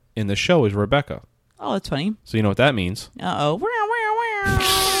daughter in the show is Rebecca. Oh, that's funny. So you know what that means. Uh-oh.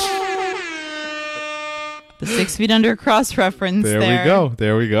 The 6 Feet Under cross reference there.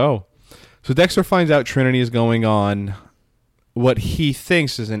 There we go. So Dexter finds out Trinity is going on what he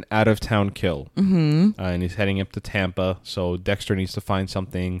thinks is an out-of-town kill. Mm-hmm. And he's heading up to Tampa. So Dexter needs to find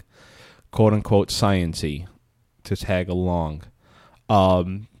something, quote-unquote, science-y to tag along.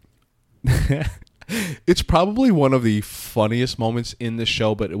 It's probably one of the funniest moments in the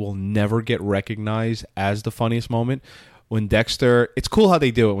show, but it will never get recognized as the funniest moment. When Dexter... It's cool how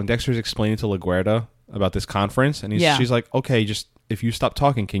they do it. When Dexter's explaining to LaGuardia about this conference, and she's like, okay, just if you stop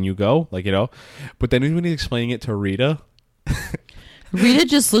talking, can you go? Like, you know? But then when he's explaining it to Rita... Rita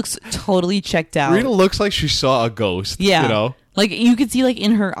just looks totally checked out. Rita looks like she saw a ghost. Yeah. You know? Like, you could see, like,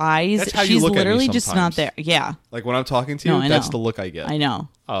 in her eyes, That's how you she's look at me literally just not sometimes. there. Yeah. Like, when I'm talking to you, No, I that's know. the look I get. I know.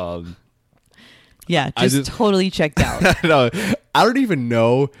 Yeah, I just totally checked out. I know. I don't even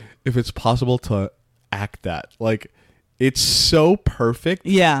know if it's possible to act that. Like, it's so perfect.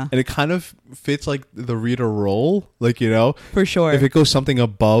 Yeah. And it kind of fits, like, the Rita role. Like, you know? For sure. If it goes something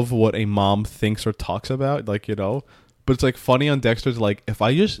above what a mom thinks or talks about, like, you know? But it's, like, funny on Dexter's, like, if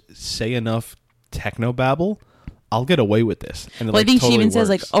I just say enough technobabble, I'll get away with this. And it, Well, I think totally she even says,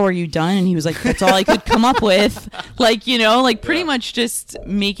 like, works. oh, are you done? And he was like, that's all I could come up with. Like, you know, like pretty much just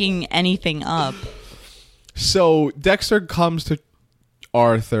making anything up. So Dexter comes to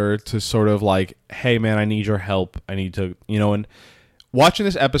Arthur to sort of like, hey, man, I need your help. I need to, you know, and watching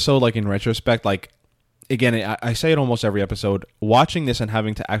this episode, like in retrospect, like, again, I say it almost every episode, watching this and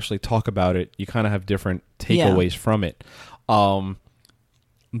having to actually talk about it, you kind of have different takeaways from it.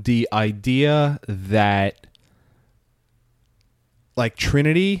 The idea that, like,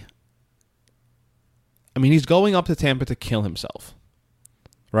 Trinity, I mean, he's going up to Tampa to kill himself,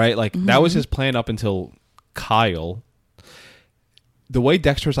 right? Like, that was his plan up until Kyle. The way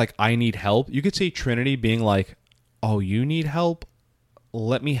Dexter's like, I need help, you could see Trinity being like, oh, you need help?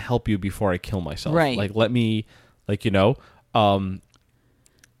 Let me help you before I kill myself. Right. Like, let me, like, you know,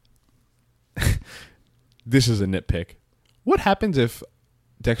 this is a nitpick. What happens if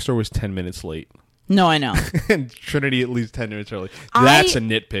Dexter was 10 minutes late? No, I know. And Trinity at least 10 minutes early. That's a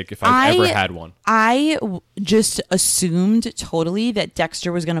nitpick if I've ever had one. I just assumed totally that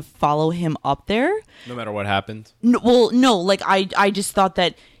Dexter was going to follow him up there. No matter what happened. No, like I just thought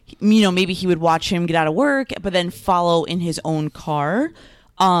that, you know, maybe he would watch him get out of work, but then follow in his own car.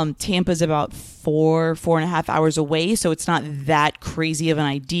 Tampa's about 4.5 hours away, so it's not that crazy of an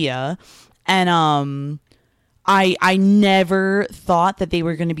idea. And I never thought that they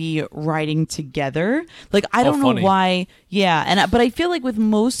were going to be riding together. Like, I don't know funny. why. Yeah, but I feel like with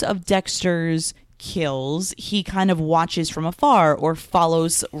most of Dexter's kills, he kind of watches from afar or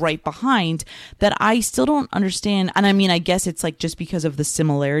follows right behind, that I still don't understand. And I mean, I guess it's like just because of the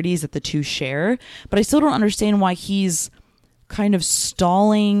similarities that the two share, but I still don't understand why he's kind of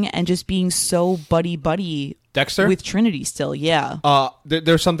stalling and just being so buddy Dexter? with Trinity still. Yeah.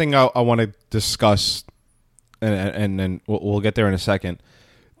 There's something I want to discuss, and then we'll get there in a second.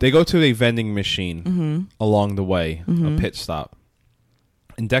 They go to a vending machine along the way, a pit stop.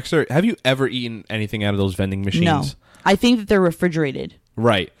 And Dexter, have you ever eaten anything out of those vending machines? No. I think that they're refrigerated.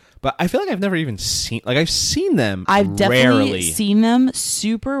 Right. But I feel like I've never even seen... Like, I've seen them I've definitely rarely. seen them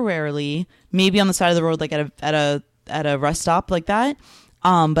super rarely, maybe on the side of the road, like at a rest stop like that.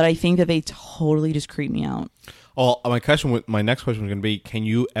 But I think that they totally just creep me out. Oh, my next question was going to be, can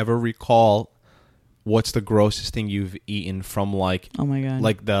you ever recall what's the grossest thing you've eaten from, like... Oh my God.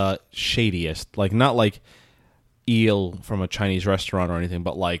 Like, the shadiest. Like, not like eel from a Chinese restaurant or anything,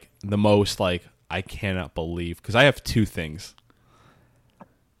 but, like, the most, like, I cannot believe. Because I have two things.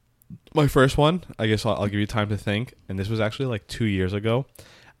 My first one, I guess I'll give you time to think, and this was actually like 2 years ago,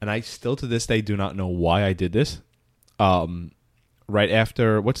 and I still to this day do not know why I did this. Right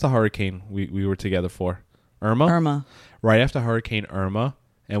after, what's the hurricane we were together for? Irma? Irma. Right after Hurricane Irma,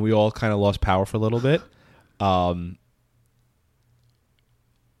 and we all kind of lost power for a little bit,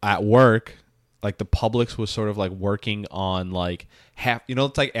 at work, like the Publix was sort of like working on like half, you know,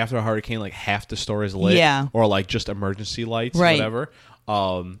 it's like after a hurricane, like half the store is lit, Yeah. or like just emergency lights, Right. whatever.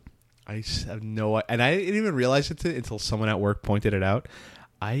 I just have and I didn't even realize it until someone at work pointed it out.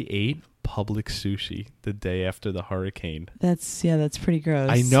 I ate Publix sushi the day after the hurricane. That's pretty gross.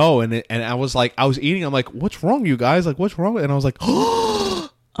 I know, and I was like, I was eating. I'm like, what's wrong, you guys? Like, what's wrong? And I was like,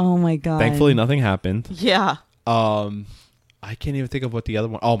 Oh my god. thankfully nothing happened. Yeah. I can't even think of what the other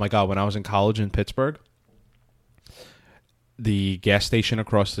one. Oh my god, when I was in college in Pittsburgh, the gas station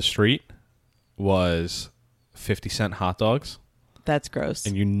across the street was 50-cent hot dogs, That's gross.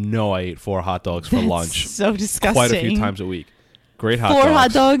 and you know I ate 4 hot dogs for That's lunch so disgusting. quite a few times a week. Great hot 4 dogs.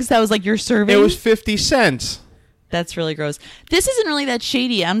 hot dogs. That was like your serving. It was 50 cents. That's really gross. This isn't really that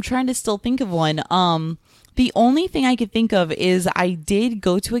shady. I'm trying to still think of one. The only thing I could think of is I did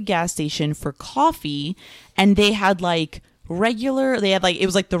go to a gas station for coffee, and they had like it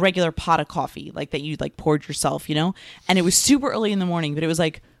was like the regular pot of coffee, like that you like poured yourself, you know? And it was super early in the morning, but it was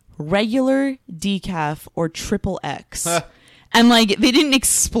like regular, decaf, or triple X. And like they didn't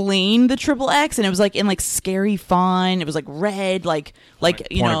explain the triple X, and it was like in like scary font. It was like red, like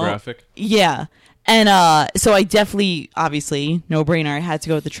you know, Pornographic. yeah. And so I definitely, obviously, no brainer. I had to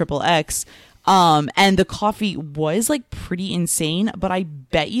go with the triple X. And the coffee was like pretty insane, but I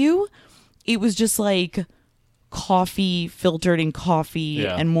bet you it was just like coffee filtered in coffee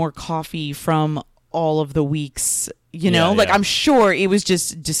and more coffee from all of the weeks, you know? Yeah, like yeah. I'm sure it was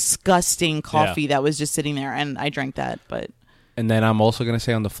just disgusting coffee that was just sitting there, and I drank that, but And then I'm also going to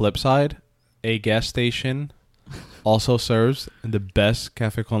say on the flip side, a gas station also serves the best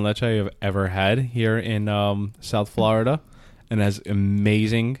cafe con leche I've ever had here in South Florida, and has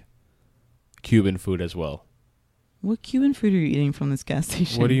amazing Cuban food as well. what Cuban food are you eating from this gas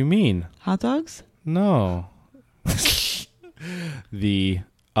station? What do you mean? Hot dogs? No. The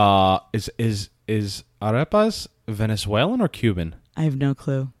is arepas Venezuelan or Cuban? I have no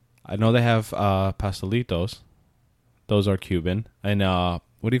clue. I know they have pastelitos. Those are Cuban. And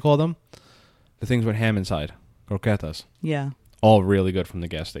what do you call them? The things with ham inside. Croquetas. Yeah. All really good from the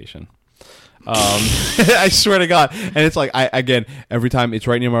gas station. I swear to God. And it's like, every time it's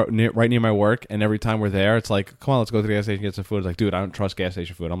right near my work, and every time we're there, it's like, come on, let's go to the gas station and get some food. It's like, dude, I don't trust gas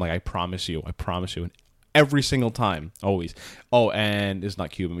station food. I'm like, I promise you. And every single time, always. Oh, and it's not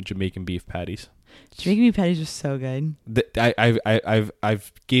Cuban, but Jamaican beef patties. Jamaican beef patties are so good.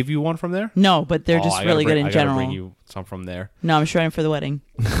 I've gave you one from there. No, but they're just really good in I general. gotta bring you some from there. No, I'm shredding for the wedding.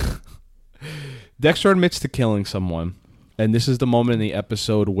 Dexter admits to killing someone, and this is the moment in the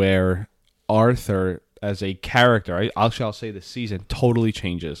episode where Arthur, as a character, I'll say the season, totally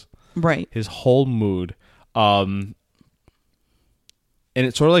changes. Right. His whole mood. And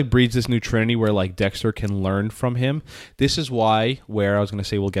it sort of like breeds this new trinity where like Dexter can learn from him. This is why, where I was going to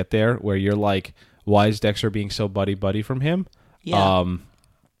say we'll get there, where you're like, why is Dexter being so buddy from him? Yeah.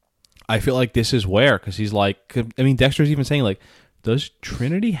 I feel like this is where, because he's like, I mean, Dexter's even saying like, does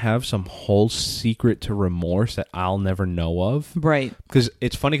Trinity have some whole secret to remorse that I'll never know of? Right. Because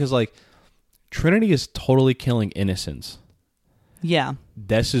it's funny because like Trinity is totally killing innocents. Yeah.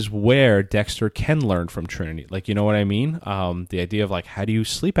 This is where Dexter can learn from Trinity. Like, you know what I mean? The idea of like, how do you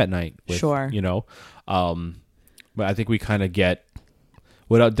sleep at night? Sure. You know? But I think we kind of get,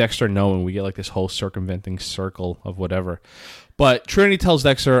 without Dexter knowing, we get like this whole circumventing circle of whatever. But Trinity tells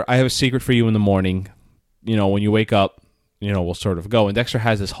Dexter, I have a secret for you in the morning. You know, when you wake up, you know, we'll sort of go. And Dexter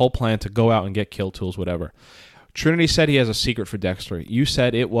has this whole plan to go out and get kill tools, whatever. Trinity said he has a secret for Dexter. You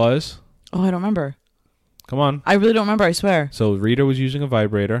said it was... Oh, I don't remember. Come on. I really don't remember, I swear. So Rita was using a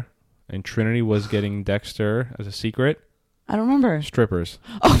vibrator, and Trinity was getting Dexter as a secret. I don't remember. Strippers.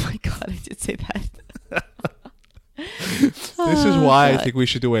 Oh my god, I did say that. This is why I think we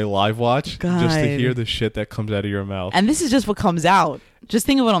should do a live watch, just to God. hear the shit that comes out of your mouth. And this is just what comes out. Just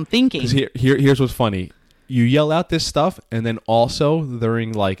think of what I'm thinking. 'Cause here's what's funny. You yell out this stuff, and then also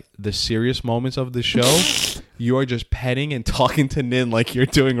during like the serious moments of the show, you are just petting and talking to Nin like you're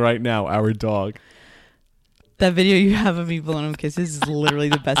doing right now, our dog. That video you have of me blowing him kisses is literally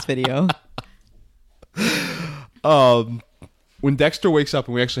the best video. When Dexter wakes up,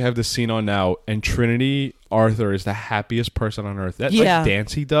 and we actually have this scene on now, and Trinity Arthur is the happiest person on earth. That Yeah. like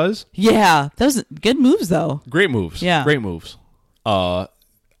dance he does, Yeah, those good moves though. great moves. Yeah. Great moves. I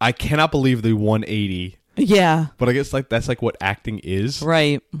cannot believe the 180, Yeah, but I guess like that's like what acting is.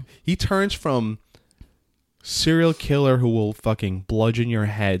 right. He turns from serial killer who will fucking bludgeon your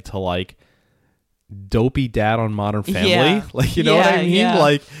head to like dopey dad on Modern Family. Yeah. Like, you know what I Yeah, mean? yeah.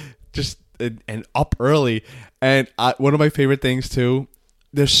 Like just and up early. And one of my favorite things too,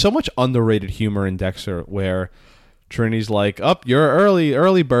 there's so much underrated humor in Dexter where Trinity's like, "Up, you're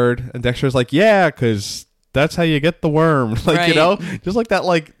early bird," and Dexter's like, "Yeah, because that's how you get the worm." Like, Right. just like that,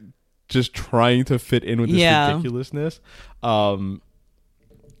 like just trying to fit in with this ridiculousness.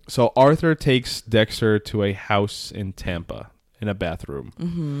 So Arthur takes Dexter to a house in Tampa in a bathroom.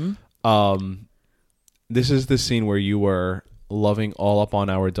 Mm-hmm. This is the scene where you were loving all up on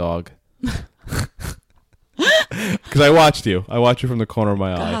our dog. Because I watched you from the corner of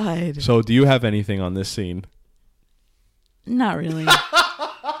my eye. God. So do you have anything on this scene? Not really.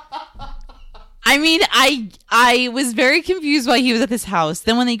 I mean, I was very confused why he was at this house.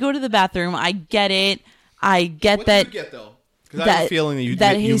 Then when they go to the bathroom, I get it. I get What that. did you get though? Because I have a feeling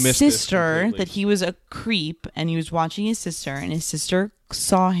that you his missed sister, this that he was a creep, and he was watching his sister, and his sister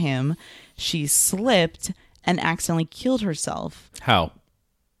saw him. She slipped and accidentally killed herself. How?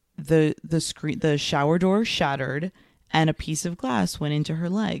 The shower door shattered, and a piece of glass went into her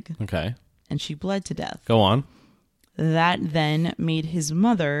leg, Okay. and she bled to death. Go on. That then made his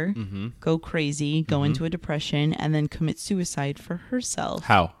mother go crazy, go into a depression, and then commit suicide for herself.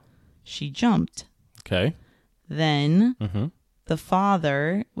 How? She jumped. Okay. Then the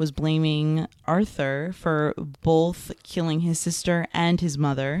father was blaming Arthur for both killing his sister and his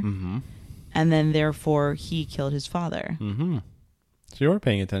mother. And then therefore he killed his father. So you were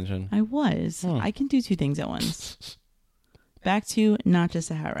paying attention. I was. I can do two things at once. Back to Not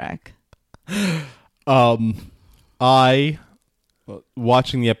Just a Hat Rack. I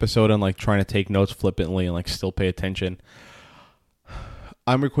watching the episode and like trying to take notes flippantly and like still pay attention.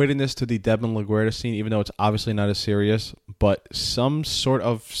 I'm equating this to the Devin LaGuardia scene, even though it's obviously not as serious, but some sort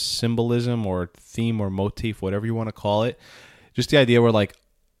of symbolism or theme or motif, whatever you want to call it. Just the idea where like,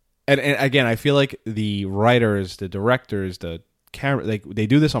 and again, I feel like the writers, the directors, the camera, like they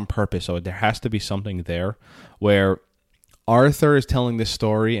do this on purpose. So there has to be something there where Arthur is telling this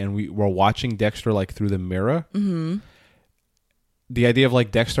story and we're watching Dexter like through the mirror. The idea of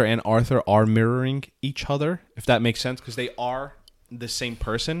like Dexter and Arthur are mirroring each other, if that makes sense, because they are the same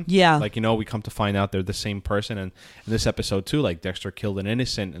person. Yeah. Like, we come to find out they're the same person. And in this episode too, like Dexter killed an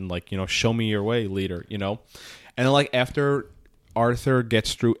innocent and like, show me your way, leader, And then like after Arthur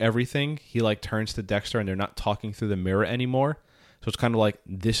gets through everything, he like turns to Dexter and they're not talking through the mirror anymore. So it's kind of like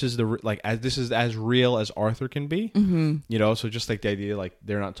this is as real as Arthur can be, So just like the idea, like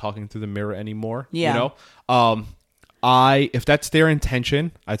they're not talking through the mirror anymore, If that's their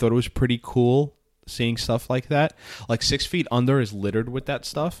intention, I thought it was pretty cool seeing stuff like that. Like 6 Feet Under is littered with that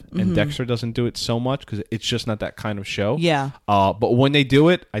stuff, and Dexter doesn't do it so much because it's just not that kind of show. Yeah. But when they do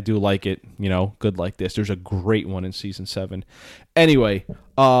it, I do like it. Good like this. There's a great one in season 7. Anyway,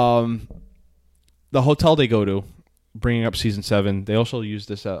 the hotel they go to. Bringing up season 7, they also use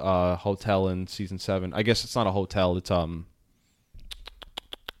this hotel in season 7. I guess it's not a hotel; it's a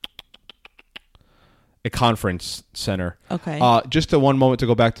conference center. Okay. Just one moment to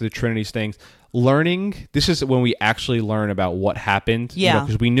go back to the Trinity's things. Learning. This is when we actually learn about what happened. Yeah.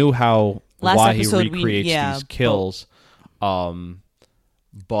 Because we knew why he episode recreates these kills. But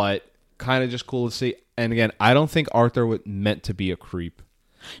kind of just cool to see. And again, I don't think Arthur was meant to be a creep.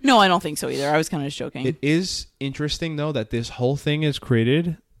 No, I don't think so either. I was kind of joking. It is interesting, though, that this whole thing is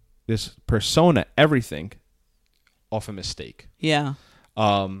created, this persona, everything, off a mistake. Yeah.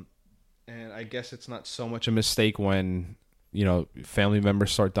 And I guess it's not so much a mistake when, family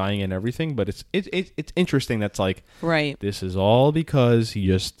members start dying and everything, but it's interesting that's like, right. This is all because he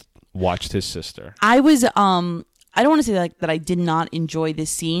just watched his sister. I was, I don't want to say that I did not enjoy this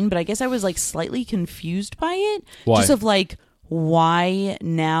scene, but I guess I was like slightly confused by it. Why? Just of like, why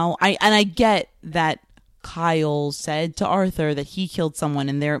now? I get that Kyle said to Arthur that he killed someone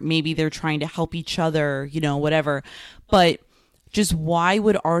and maybe they're trying to help each other, whatever. But just why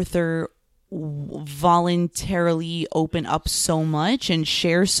would Arthur voluntarily open up so much and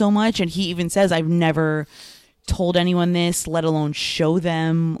share so much? And he even says, I've never told anyone this, let alone show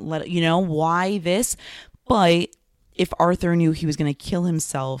them, why this? But if Arthur knew he was going to kill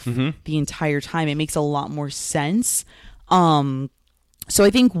himself the entire time, it makes a lot more sense. So I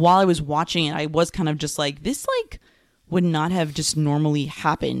think while I was watching it, I was kind of just like, this like would not have just normally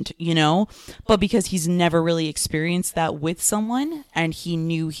happened, but because he's never really experienced that with someone and he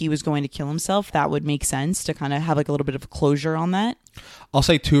knew he was going to kill himself, that would make sense to kind of have like a little bit of closure on that. I'll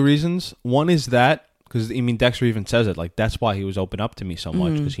say 2 reasons. One is that, because Dexter even says it, like that's why he was open up to me so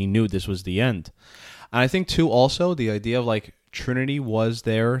much, because he knew this was the end. And I think 2, also the idea of like Trinity was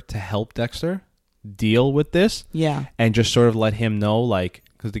there to help Dexter deal with this, and just sort of let him know, like,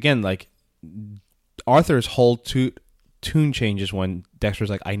 because again, like Arthur's whole tune changes when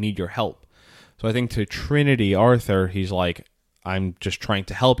Dexter's like, I need your help. So I think to Trinity, Arthur, he's like, I'm just trying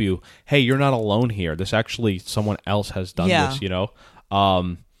to help you. Hey, you're not alone here. This actually, someone else has done Yeah. this, you know?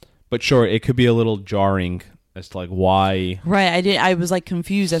 But sure, it could be a little jarring as to like why. Right. I was like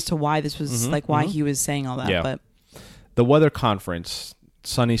confused as to why this was like why he was saying all that. Yeah. But The weather conference,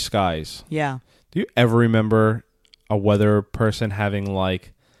 sunny skies. yeah. Do you ever remember a weather person having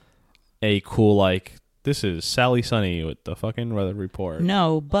like a cool like, this is Sally Sunny with the fucking weather report?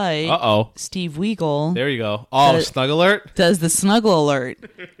 No, but Uh-oh. Steve Weagle There you go. Oh, The- snug alert? does the snuggle alert.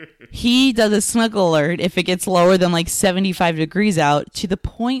 He does a snuggle alert if it gets lower than like 75 degrees out, to the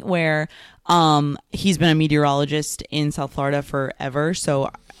point where he's been a meteorologist in South Florida forever, so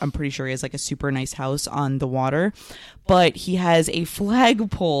I'm pretty sure he has like a super nice house on the water. But he has a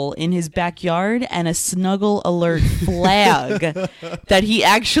flagpole in his backyard and a snuggle alert flag that he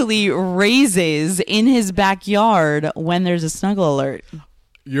actually raises in his backyard when there's a snuggle alert.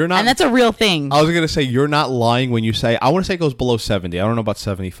 You're not. And that's a real thing. I was going to say, you're not lying when you say, I want to say it goes below 70. I don't know about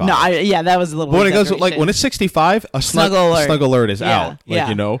 75. No, yeah, that was a little But when it goes, like, exaggeration. when it's 65, a Snuggle alert. snug alert is Yeah, out. Like, yeah.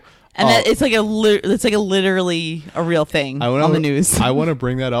 you know? And that, it's like literally a real thing on the news. I want to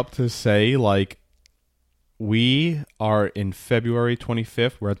bring that up to say, like, we are in February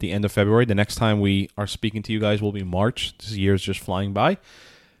 25th. We're at the end of February. The next time we are speaking to you guys will be March. This year's just flying by.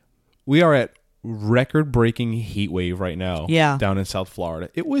 We are at record-breaking heat wave right now. Yeah. Down in South Florida.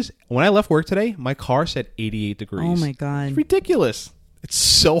 It was, when I left work today, my car said 88 degrees. Oh my God. It's ridiculous. It's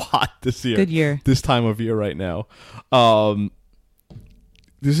so hot this year. Good year. This time of year right now.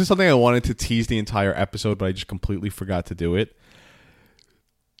 This is something I wanted to tease the entire episode, but I just completely forgot to do it.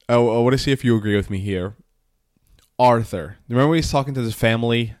 I want to see if you agree with me here. Arthur. Remember when he's talking to his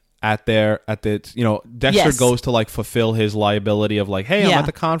family at the, Dexter Yes. goes to like fulfill his liability of like, hey, I'm Yeah. at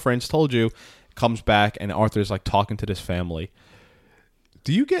the conference, told you. Comes back and Arthur's like talking to this family.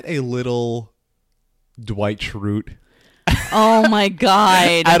 Do you get a little Dwight Schrute Oh my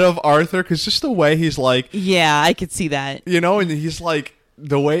God. out of Arthur? Because just the way he's like, Yeah, I could see that. and he's like,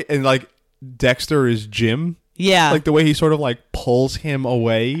 the way, and like Dexter is Jim. Yeah. Like the way he sort of like pulls him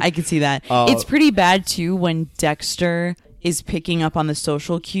away. I could see that. It's pretty bad too when Dexter is picking up on the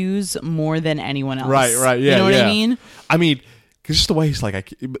social cues more than anyone else. Right, yeah. You know what yeah. I mean? I mean, because just the way he's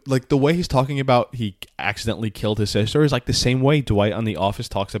like the way he's talking about he accidentally killed his sister is like the same way Dwight on The Office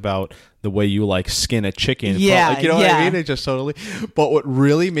talks about the way you like skin a chicken. Yeah, Like, you know what I yeah. mean? It just totally. But what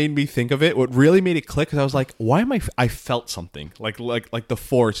really made me think of it, what really made it click, is I was like, why am I felt something like the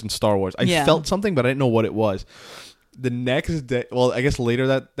Force in Star Wars. I Yeah. felt something, but I didn't know what it was. The next day, well, I guess later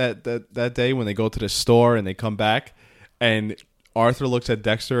that day when they go to the store and they come back, and Arthur looks at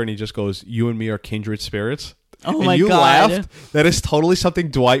Dexter and he just goes, "You and me are kindred spirits." Oh and my you God. laughed. That is totally something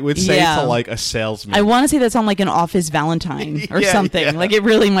Dwight would say Yeah. to like a salesman. I want to say that's on like an Office Valentine or Yeah, something. yeah. Like it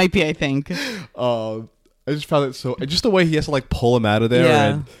really might be, I think. I just found it so just the way he has to like pull him out of there, Yeah.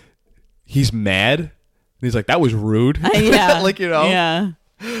 and he's mad. And he's like, "That was rude." Yeah. like Yeah.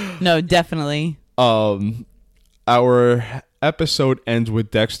 No, definitely. Our episode ends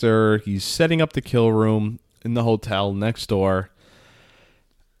with Dexter. He's setting up the kill room in the hotel next door.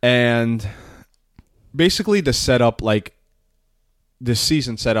 And basically the setup, like, this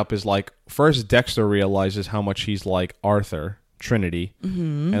season setup is like, first Dexter realizes how much he's like Arthur, Trinity.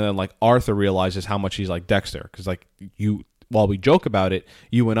 And then, like, Arthur realizes how much he's like Dexter. Because, like, while we joke about it,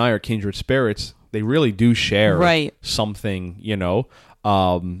 you and I are kindred spirits. They really do share Right. something,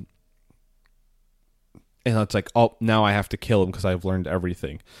 and it's like, oh, now I have to kill him because I've learned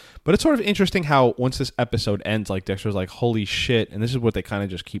everything. But it's sort of interesting how once this episode ends, like Dexter's like, holy shit. And this is what they kind of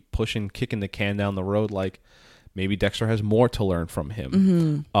just keep pushing, kicking the can down the road. Like maybe Dexter has more to learn from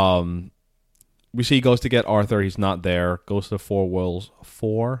him. We see he goes to get Arthur. He's not there. Goes to the four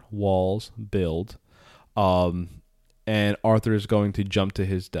walls build. And Arthur is going to jump to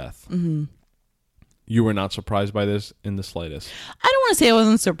his death. You were not surprised by this in the slightest. I don't want to say I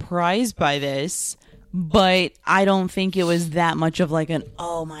wasn't surprised by this, but I don't think it was that much of like an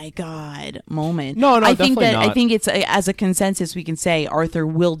oh my God moment. No, I think definitely that not. I think it's as a consensus we can say Arthur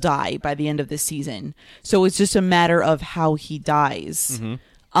will die by the end of this season. So it's just a matter of how he dies.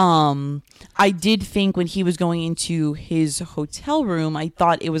 I did think when he was going into his hotel room, I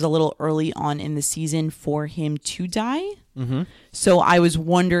thought it was a little early on in the season for him to die. So I was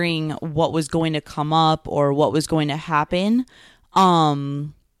wondering what was going to come up or what was going to happen.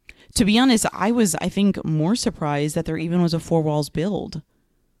 To be honest, I think, more surprised that there even was a four walls build.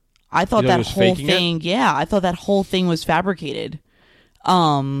 I thought You thought he that was whole faking it? thing, I thought that whole thing was fabricated.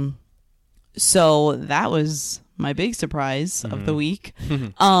 So that was my big surprise of the week.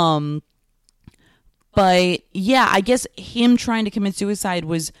 But yeah, I guess him trying to commit suicide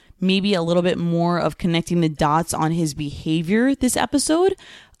was maybe a little bit more of connecting the dots on his behavior this episode.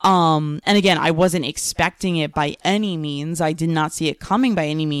 And again, I wasn't expecting it by any means. I did not see it coming by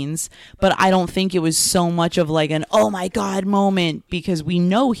any means, but I don't think it was so much of like an, oh my God moment, because we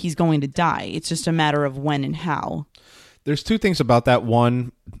know he's going to die. It's just a matter of when and how. There's two things about that.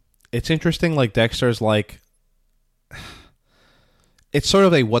 One, it's interesting, like Dexter's like, it's sort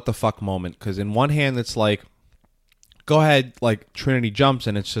of a what the fuck moment, because in one hand it's like, go ahead, like Trinity jumps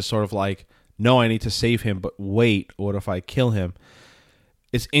and it's just sort of like, no, I need to save him, but wait, what if I kill him?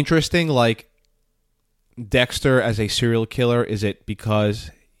 It's interesting, like, Dexter as a serial killer, is it because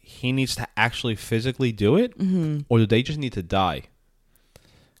he needs to actually physically do it? Mm-hmm. Or do they just need to die?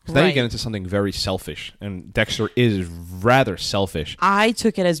 Because then you get into something very selfish, and Dexter is rather selfish. I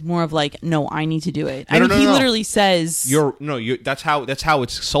took it as more of like, no, I need to do it. He literally says... That's how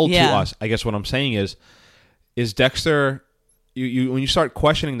it's sold to us. I guess what I'm saying is Dexter, you when you start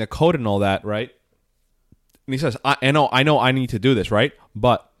questioning the code and all that, right? And he says, I know I need to do this, right?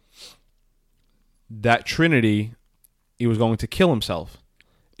 But that Trinity, he was going to kill himself.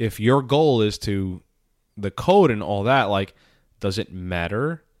 If your goal is to the code and all that, like, does it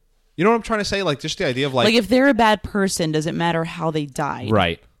matter? You know what I'm trying to say? Like, just the idea of like... if they're a bad person, does it matter how they died?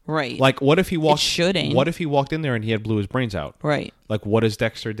 Right. Like, what if he walked... It shouldn't. What if he walked in there and he had blew his brains out? Right. Like, what does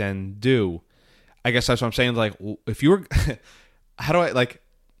Dexter then do? I guess that's what I'm saying. Like, if you were... how do I, like...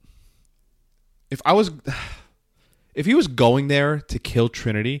 If he was going there to kill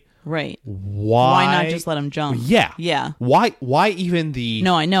Trinity... Right. Why not just let him jump? Yeah. Yeah. Why even the...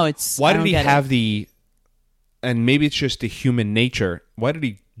 No, I know. It's... Why did he have the... And maybe it's just the human nature. Why did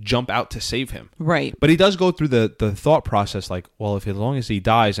he jump out to save him? Right. But he does go through the thought process like, well, if as long as he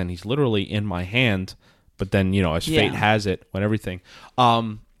dies and he's literally in my hand, but then, you know, as fate has it, when everything...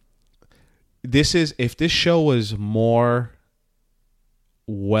 If this show was more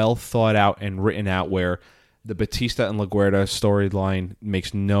well thought out and written out, where the Batista and LaGuardia storyline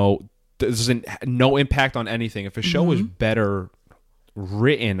makes no impact on anything. If a show was better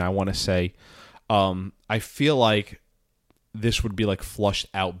written, I want to say, I feel like this would be like flushed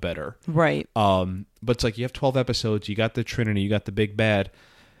out better. Right. But it's like you have 12 episodes, you got the Trinity, you got the big bad.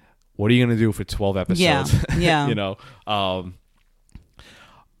 What are you going to do for 12 episodes? Yeah. Yeah. You know? And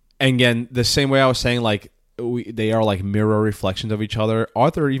again, the same way I was saying, like, they are like mirror reflections of each other.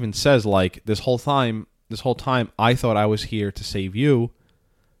 Arthur even says, like, this whole time, I thought I was here to save you.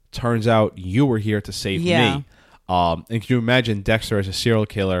 Turns out you were here to save me. And can you imagine Dexter as a serial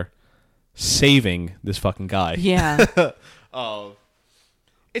killer saving this fucking guy? Yeah.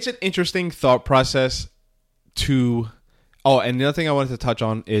 It's an interesting thought process to... Oh, and the other thing I wanted to touch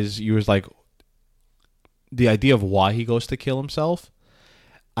on is you was like the idea of why he goes to kill himself.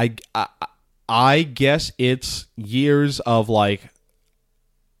 I guess it's years of like,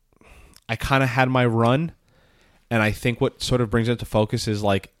 I kind of had my run, and I think what sort of brings it to focus is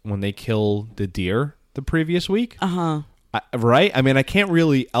like when they kill the deer the previous week. Right? I mean, I can't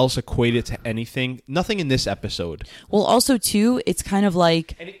really else equate it to anything. Nothing in this episode. Well, also, too, it's kind of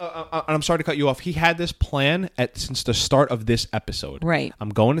like... And I'm sorry to cut you off. He had this plan since the start of this episode. Right. I'm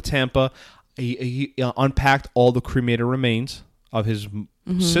going to Tampa. He unpacked all the cremated remains of his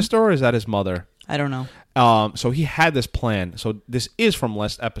sister, or is that his mother? I don't know. So he had this plan. So this is from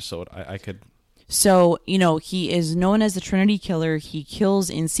last episode. I could... So, you know, he is known as the Trinity Killer. He kills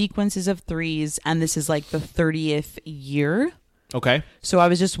in sequences of 3s, and this is like the 30th year. Okay. So I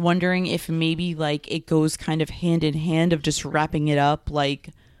was just wondering if maybe like it goes kind of hand in hand of just wrapping it up,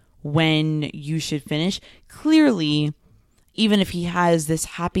 like when you should finish. Clearly, even if he has this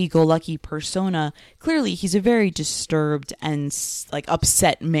happy-go-lucky persona, clearly he's a very disturbed and like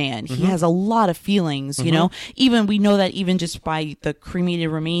upset man. He has a lot of feelings, you know. Even we know that even just by the cremated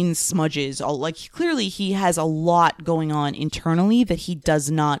remains smudges, like clearly he has a lot going on internally that he does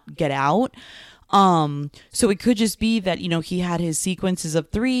not get out. So it could just be that, you know, he had his sequences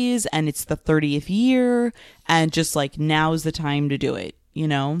of 3s and it's the 30th year and just like now's the time to do it, you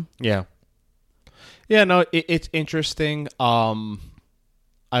know? Yeah. Yeah, no, it's interesting. I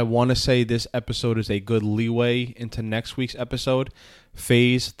want to say this episode is a good leeway into next week's episode,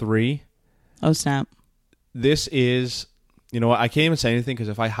 Phase 3. Oh, snap. This is, you know what, I can't even say anything because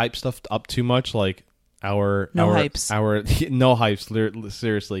if I hype stuff up too much, like no hypes,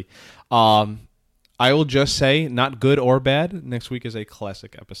 seriously. I will just say, not good or bad, next week is a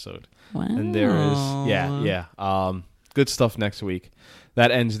classic episode. Wow. And there is, good stuff next week.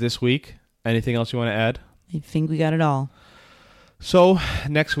 That ends this week. Anything else you want to add? I think we got it all. So,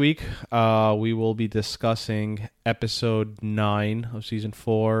 next week, we will be discussing episode 9 of season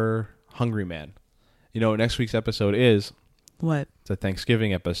 4, Hungry Man. You know, next week's episode is What? It's a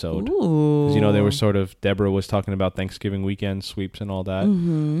Thanksgiving episode. Ooh. Because, they were sort of, Deborah was talking about Thanksgiving weekend sweeps and all that.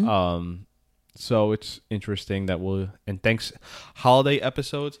 Mm-hmm. So it's interesting that holiday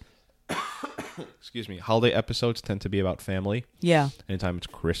episodes, excuse me, holiday episodes tend to be about family. Yeah. Anytime it's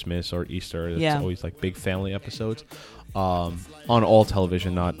Christmas or Easter, it's Yeah. always like big family episodes on all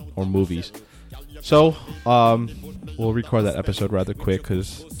television, or movies. So we'll record that episode rather quick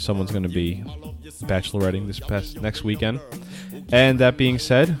because someone's going to be bacheloretting next weekend. And that being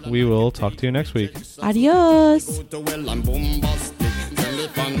said, we will talk to you next week. Adios.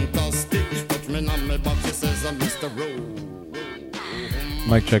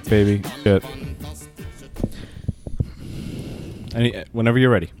 Mic check, baby. Good. Whenever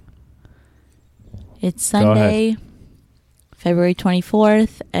you're ready. It's Sunday, February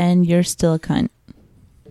 24th, and you're still a cunt.